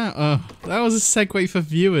 No, Sam. That was a segue for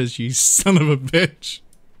viewers, you son of a bitch.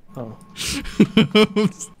 Oh,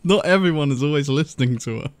 Not everyone is always listening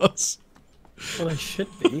to us. well, I should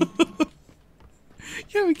be.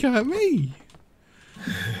 Yeah, we go at me.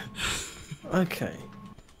 Okay.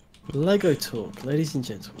 Lego talk, ladies and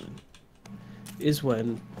gentlemen, is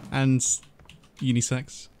when And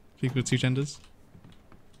unisex. People with two genders.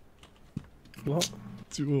 what?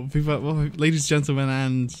 Ladies and gentlemen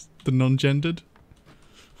and the non-gendered.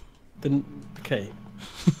 Okay.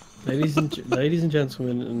 ladies and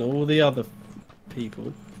gentlemen, and all the other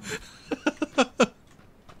people.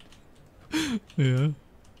 Yeah.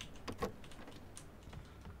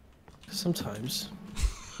 Sometimes,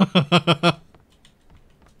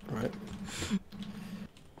 right?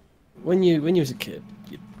 When you was a kid,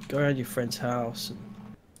 you'd go around your friend's house and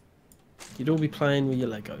you'd all be playing with your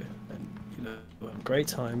Lego, and you know, have a great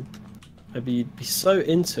time. Maybe you'd be so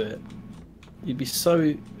into it,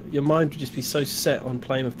 your mind would just be so set on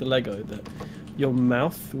playing with the Lego that your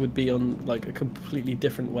mouth would be on like a completely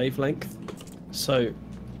different wavelength. So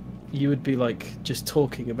you would be like just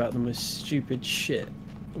talking about the most stupid shit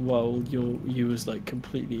while you was like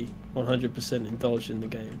completely 100% indulged in the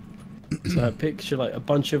game. So I picture like a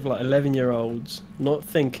bunch of like 11-year-olds not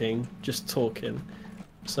thinking, just talking.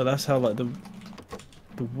 So that's how like the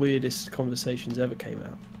weirdest conversations ever came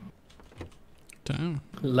out. Damn.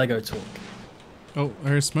 Lego talk. Oh,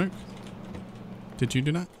 there is smoke. Did you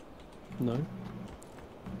do that? No.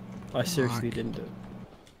 I seriously Fuck. didn't do it.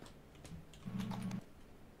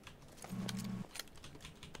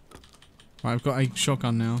 Right, I've got a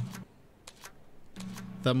shotgun now.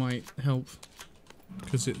 That might help.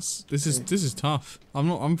 Because this is tough.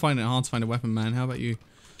 I'm finding it hard to find a weapon, man. How about you?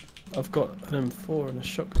 I've got an M4 and a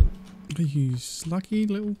shotgun. You lucky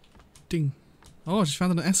little ding. Oh, I just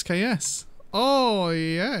found an SKS. Oh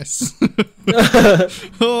yes.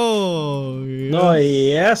 Oh yes. Oh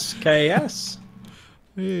yes, KS.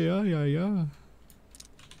 Yeah, yeah, yeah.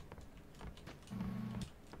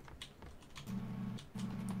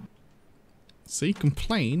 See,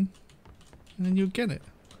 complain, and then you'll get it.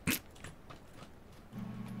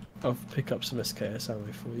 I'll pick up some SKS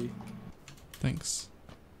ammo for you. Thanks.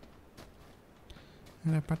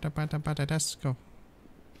 Let's go.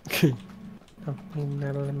 Oh,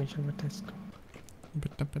 let me show my desk.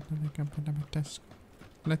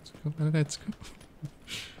 Let's go.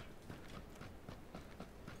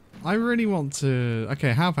 I really want to.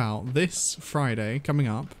 Okay, how about this Friday coming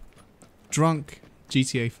up? Drunk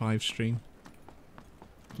GTA 5 stream.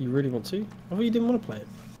 You really want to? I thought you didn't want to play it.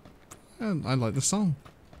 I like the song.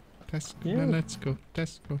 Let's go. Yeah. Let's go.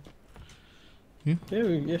 Let's go.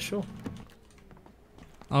 Yeah, sure.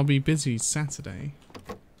 I'll be busy Saturday,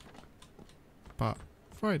 but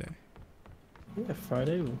Friday. Yeah,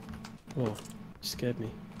 Friday. Oh, scared me.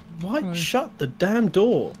 Why Hello. shut the damn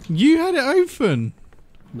door? You had it open.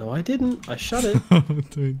 No, I didn't. I shut it.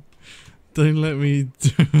 Don't let me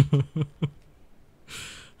do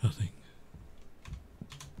nothing.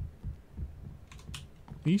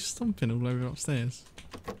 Are you stomping all over upstairs?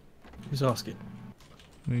 Who's asking?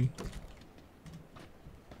 Me.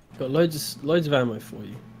 Got loads of ammo for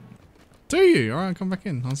you. Do you? Alright, come back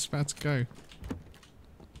in. I was about to go.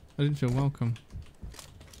 I didn't feel welcome.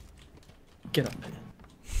 Get up here.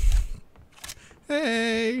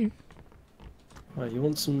 Hey! Right, you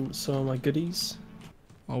want some of my goodies?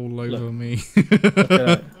 All over Look. me. Look at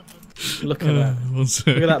that. Look at that. What's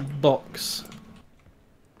Look at that box.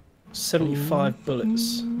 75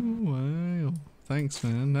 bullets. Wow. Thanks,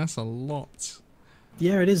 man. That's a lot.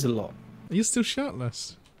 Yeah, it is a lot. Are you still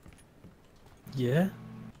shirtless? Yeah.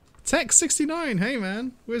 Tech69, hey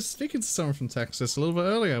man. We're speaking to someone from Texas a little bit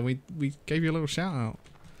earlier. We gave you a little shout out.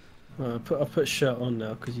 I'll put shirt on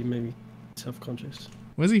now because you made me self-conscious.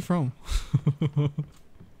 Where's he from?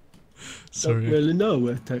 Sorry. Don't really know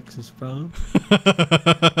where Texas from.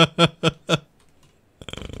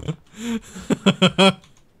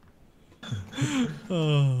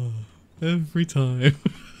 Oh, every time.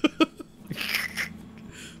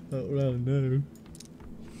 Oh, well, no.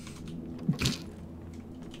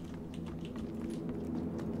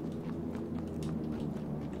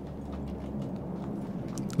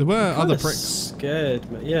 There were other bricks. Scared,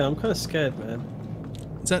 man. Yeah, I'm kind of scared, man.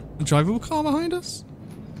 Is that a drivable car behind us?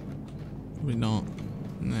 Probably not.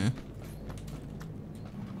 Nah.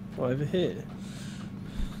 What, over here?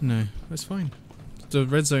 No, that's fine. The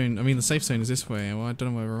red zone, I mean the safe zone is this way. Well, I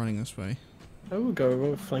don't know why we're running this way. Oh,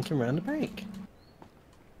 we're flanking around the bank.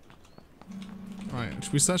 Right,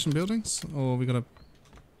 should we search some buildings? Or we gotta...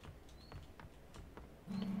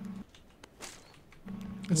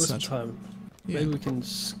 What's the search. time? Yeah. Maybe we can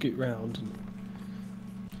scoot round and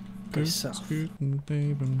go south. Hey,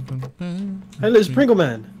 there's Pringle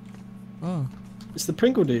Man! Oh, It's the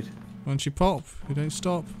Pringle dude. once you pop, you don't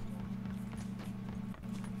stop.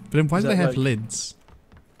 But then why Is do they that have like- lids?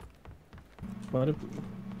 I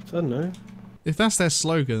don't know. If that's their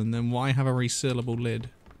slogan, then why have a resealable lid?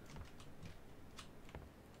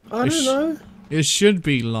 I don't know. It should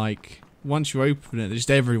be like, once you open it, it's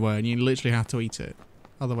just everywhere and you literally have to eat it.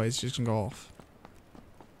 Otherwise, it's just gonna go off.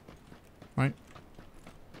 Right?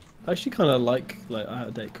 I actually kind of like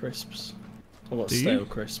out-of-date crisps. Or what, Do you? stale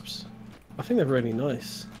crisps. I think they're really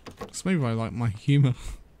nice. It's maybe I like my humour.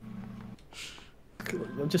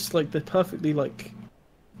 Just like, they're perfectly like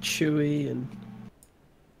chewy and...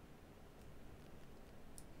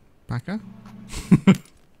 Backer?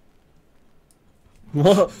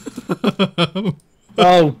 What?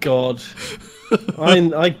 Oh god.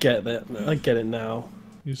 I get that. I get it now.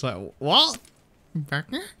 He's like, what?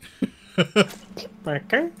 Backer?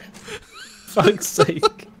 Okay. Fuck's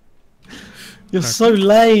sake. You're so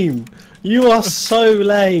lame. You are so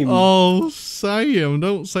lame. Oh, say him.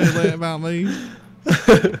 Don't say that about me.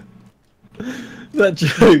 That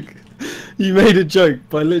joke. You made a joke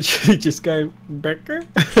by literally just going, Becker?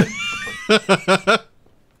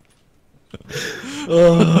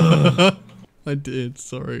 Oh. I did,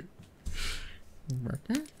 sorry.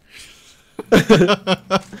 Backer?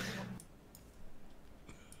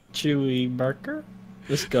 Chewy Barker?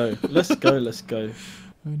 Let's go. Let's go, let's go.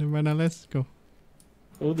 Let's go.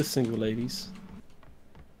 All the single ladies.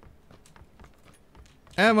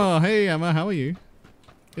 Emma, hey Emma, how are you?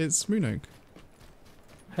 It's Moonog.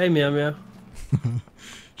 Hey, meow meow.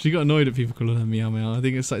 She got annoyed at people calling her Meow Meow. I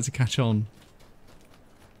think it started to catch on.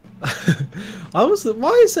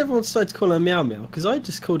 Why is everyone starting to call her meow meow? Because I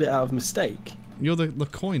just called it out of mistake. You're the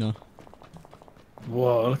coiner.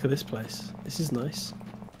 Whoa, look at this place. This is nice.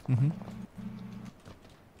 Mm-hmm.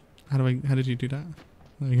 How did you do that?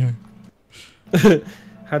 There you go.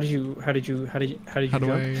 How did you jump? How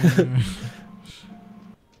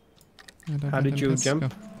did you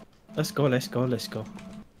jump? Let's go.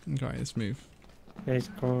 Right, let's move. Let's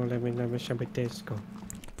go, let me show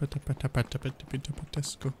it,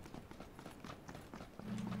 let's go.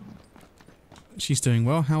 She's doing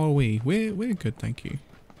well. How are we? We're good, thank you.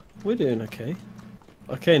 We're doing okay.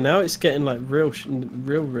 Okay, now it's getting like real,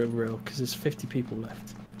 because there's 50 people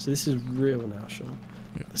left. So this is real now, Sean.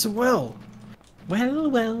 Yeah. It's a well.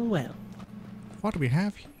 Well. What do we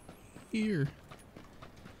have here?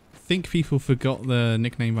 Think people forgot the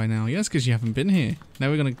nickname by now. Yes, because you haven't been here. Now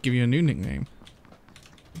we're going to give you a new nickname.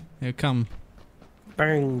 Here, come.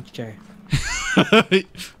 Bang, Jay.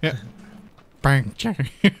 Yeah. Bang,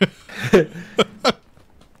 Jack.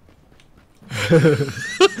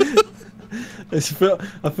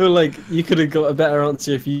 I feel like you could have got a better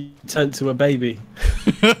answer if you turned to a baby.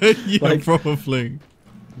 Yeah, Like- probably.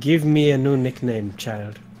 Give me a new nickname,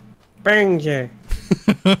 child. Bang, Jay.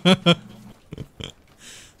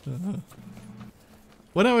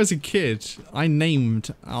 When I was a kid, I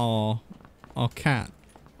named our cat.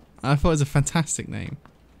 I thought it was a fantastic name.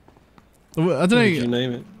 I don't What did you know.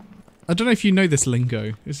 name it? I don't know if you know this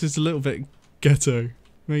lingo. It's just a little bit ghetto.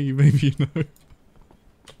 Maybe you know.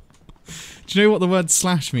 Do you know what the word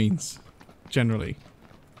slash means? Generally.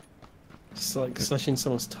 It's like slashing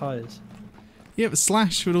someone's tires. Yeah, but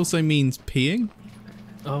slash would also means peeing.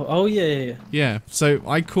 Oh yeah. Yeah, so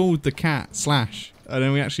I called the cat Slash, and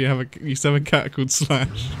then we actually used to have a cat called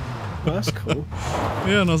Slash. Well, that's cool.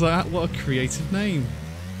 Yeah, and I was like, what a creative name.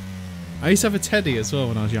 I used to have a teddy as well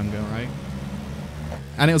when I was younger, right?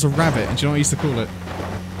 And it was a rabbit, and do you know what I used to call it?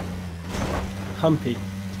 Humpy.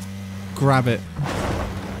 Grab it.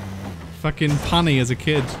 Fucking punny as a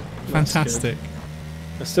kid. That's Fantastic.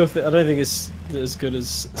 I don't think it's as good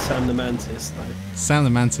as Sam the Mantis though. Sam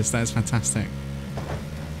the Mantis, that is fantastic.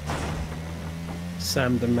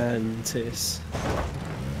 Sam the Mantis.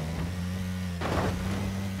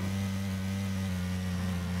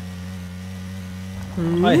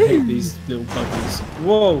 I hate these little buggies.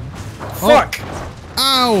 Whoa! Fuck!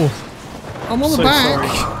 Ow! I'm on the So back.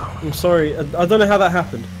 sorry. I'm sorry. I don't know how that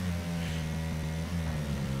happened.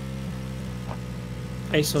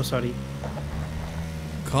 I'm so sorry.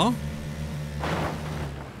 Car?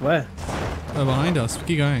 Where? Oh, behind us.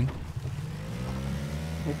 Keep going.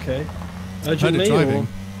 Okay. Heard it Urgently driving.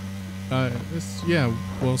 or? Yeah,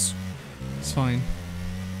 well, it's fine.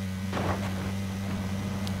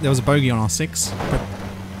 There was a bogey on our 6, but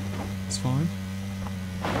it's fine.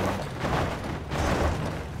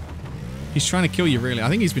 He's trying to kill you, really. I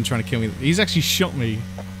think he's been trying to kill me. He's actually shot me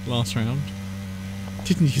last round.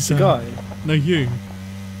 Didn't you, The guy? No, you.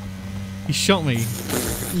 He shot me.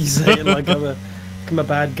 You say it like I'm a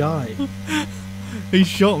bad guy. He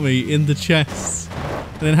shot me in the chest.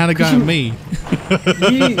 And then had a go at me.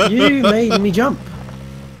 You made me jump.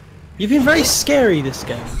 You've been very scary this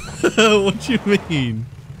game. What do you mean?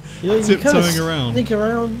 You Tiptoeing around. Sneak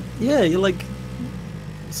around. Yeah, you're like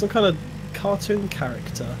some kind of cartoon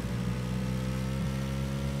character.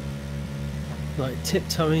 Like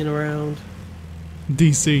tiptoeing around.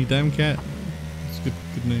 DC, damn cat. It's a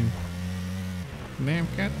good name. Damn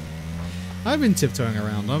cat. I've been tiptoeing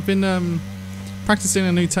around. I've been practicing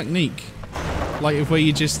a new technique. Like where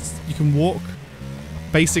you can walk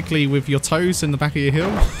basically with your toes in the back of your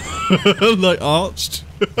heel. Like arched.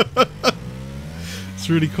 It's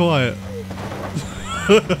really quiet.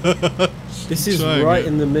 This is Trying right it.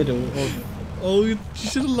 in the middle of... Oh, you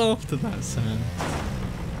should have laughed at that, Sam.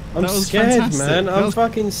 I'm That was scared, fantastic. man. That I'm was-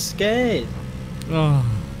 fucking scared. Oh.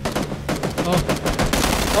 Oh.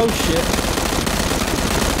 Oh shit.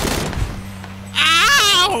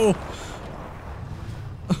 Ow!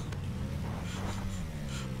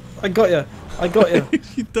 I got you. I got you.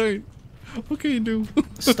 You don't. What can you do?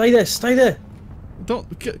 Stay there. Stay there. Don't.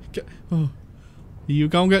 Oh. You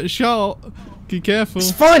gonna get shot. Be careful.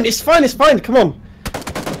 It's fine. It's fine. It's fine. Come on.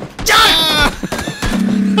 Ah!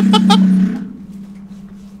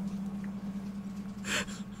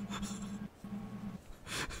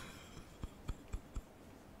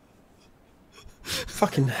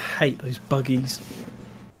 Fucking hate those buggies.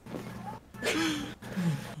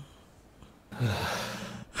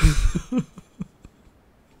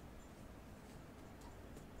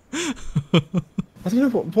 I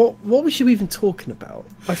don't know what we should be even talking about.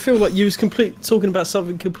 I feel like you was talking about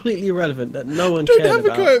something completely irrelevant that no one Don't cared have a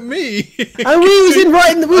about. go at me. And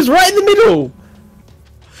we was right in the middle.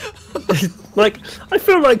 Like I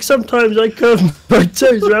feel like sometimes I curve my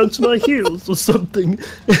toes around to my heels or something.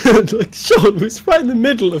 Like Sean was right in the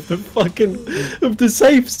middle of the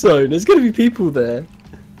safe zone. There's gonna be people there.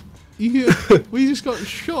 Yeah, we just got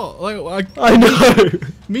shot. Like I know.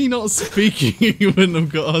 me not speaking, you wouldn't have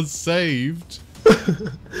got us saved.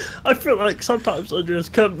 I feel like sometimes I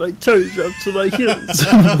just curve my toes around to my heels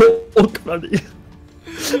and walk funny.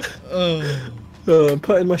 Oh. I'm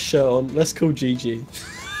putting my shirt on. Let's call Gigi.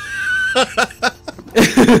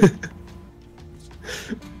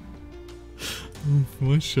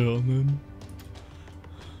 My shirt on then.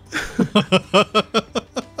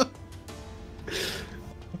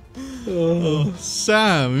 Oh,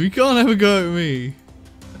 Sam, you can't have a go at me.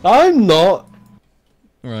 I'm not.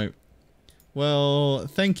 Alright. Well,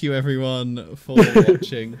 thank you everyone for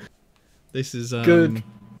watching. This is Good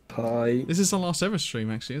pie. This is our last ever stream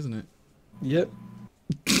actually, isn't it? Yep.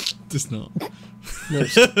 Just not. No,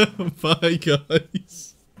 Bye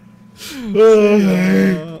guys.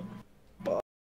 Bye.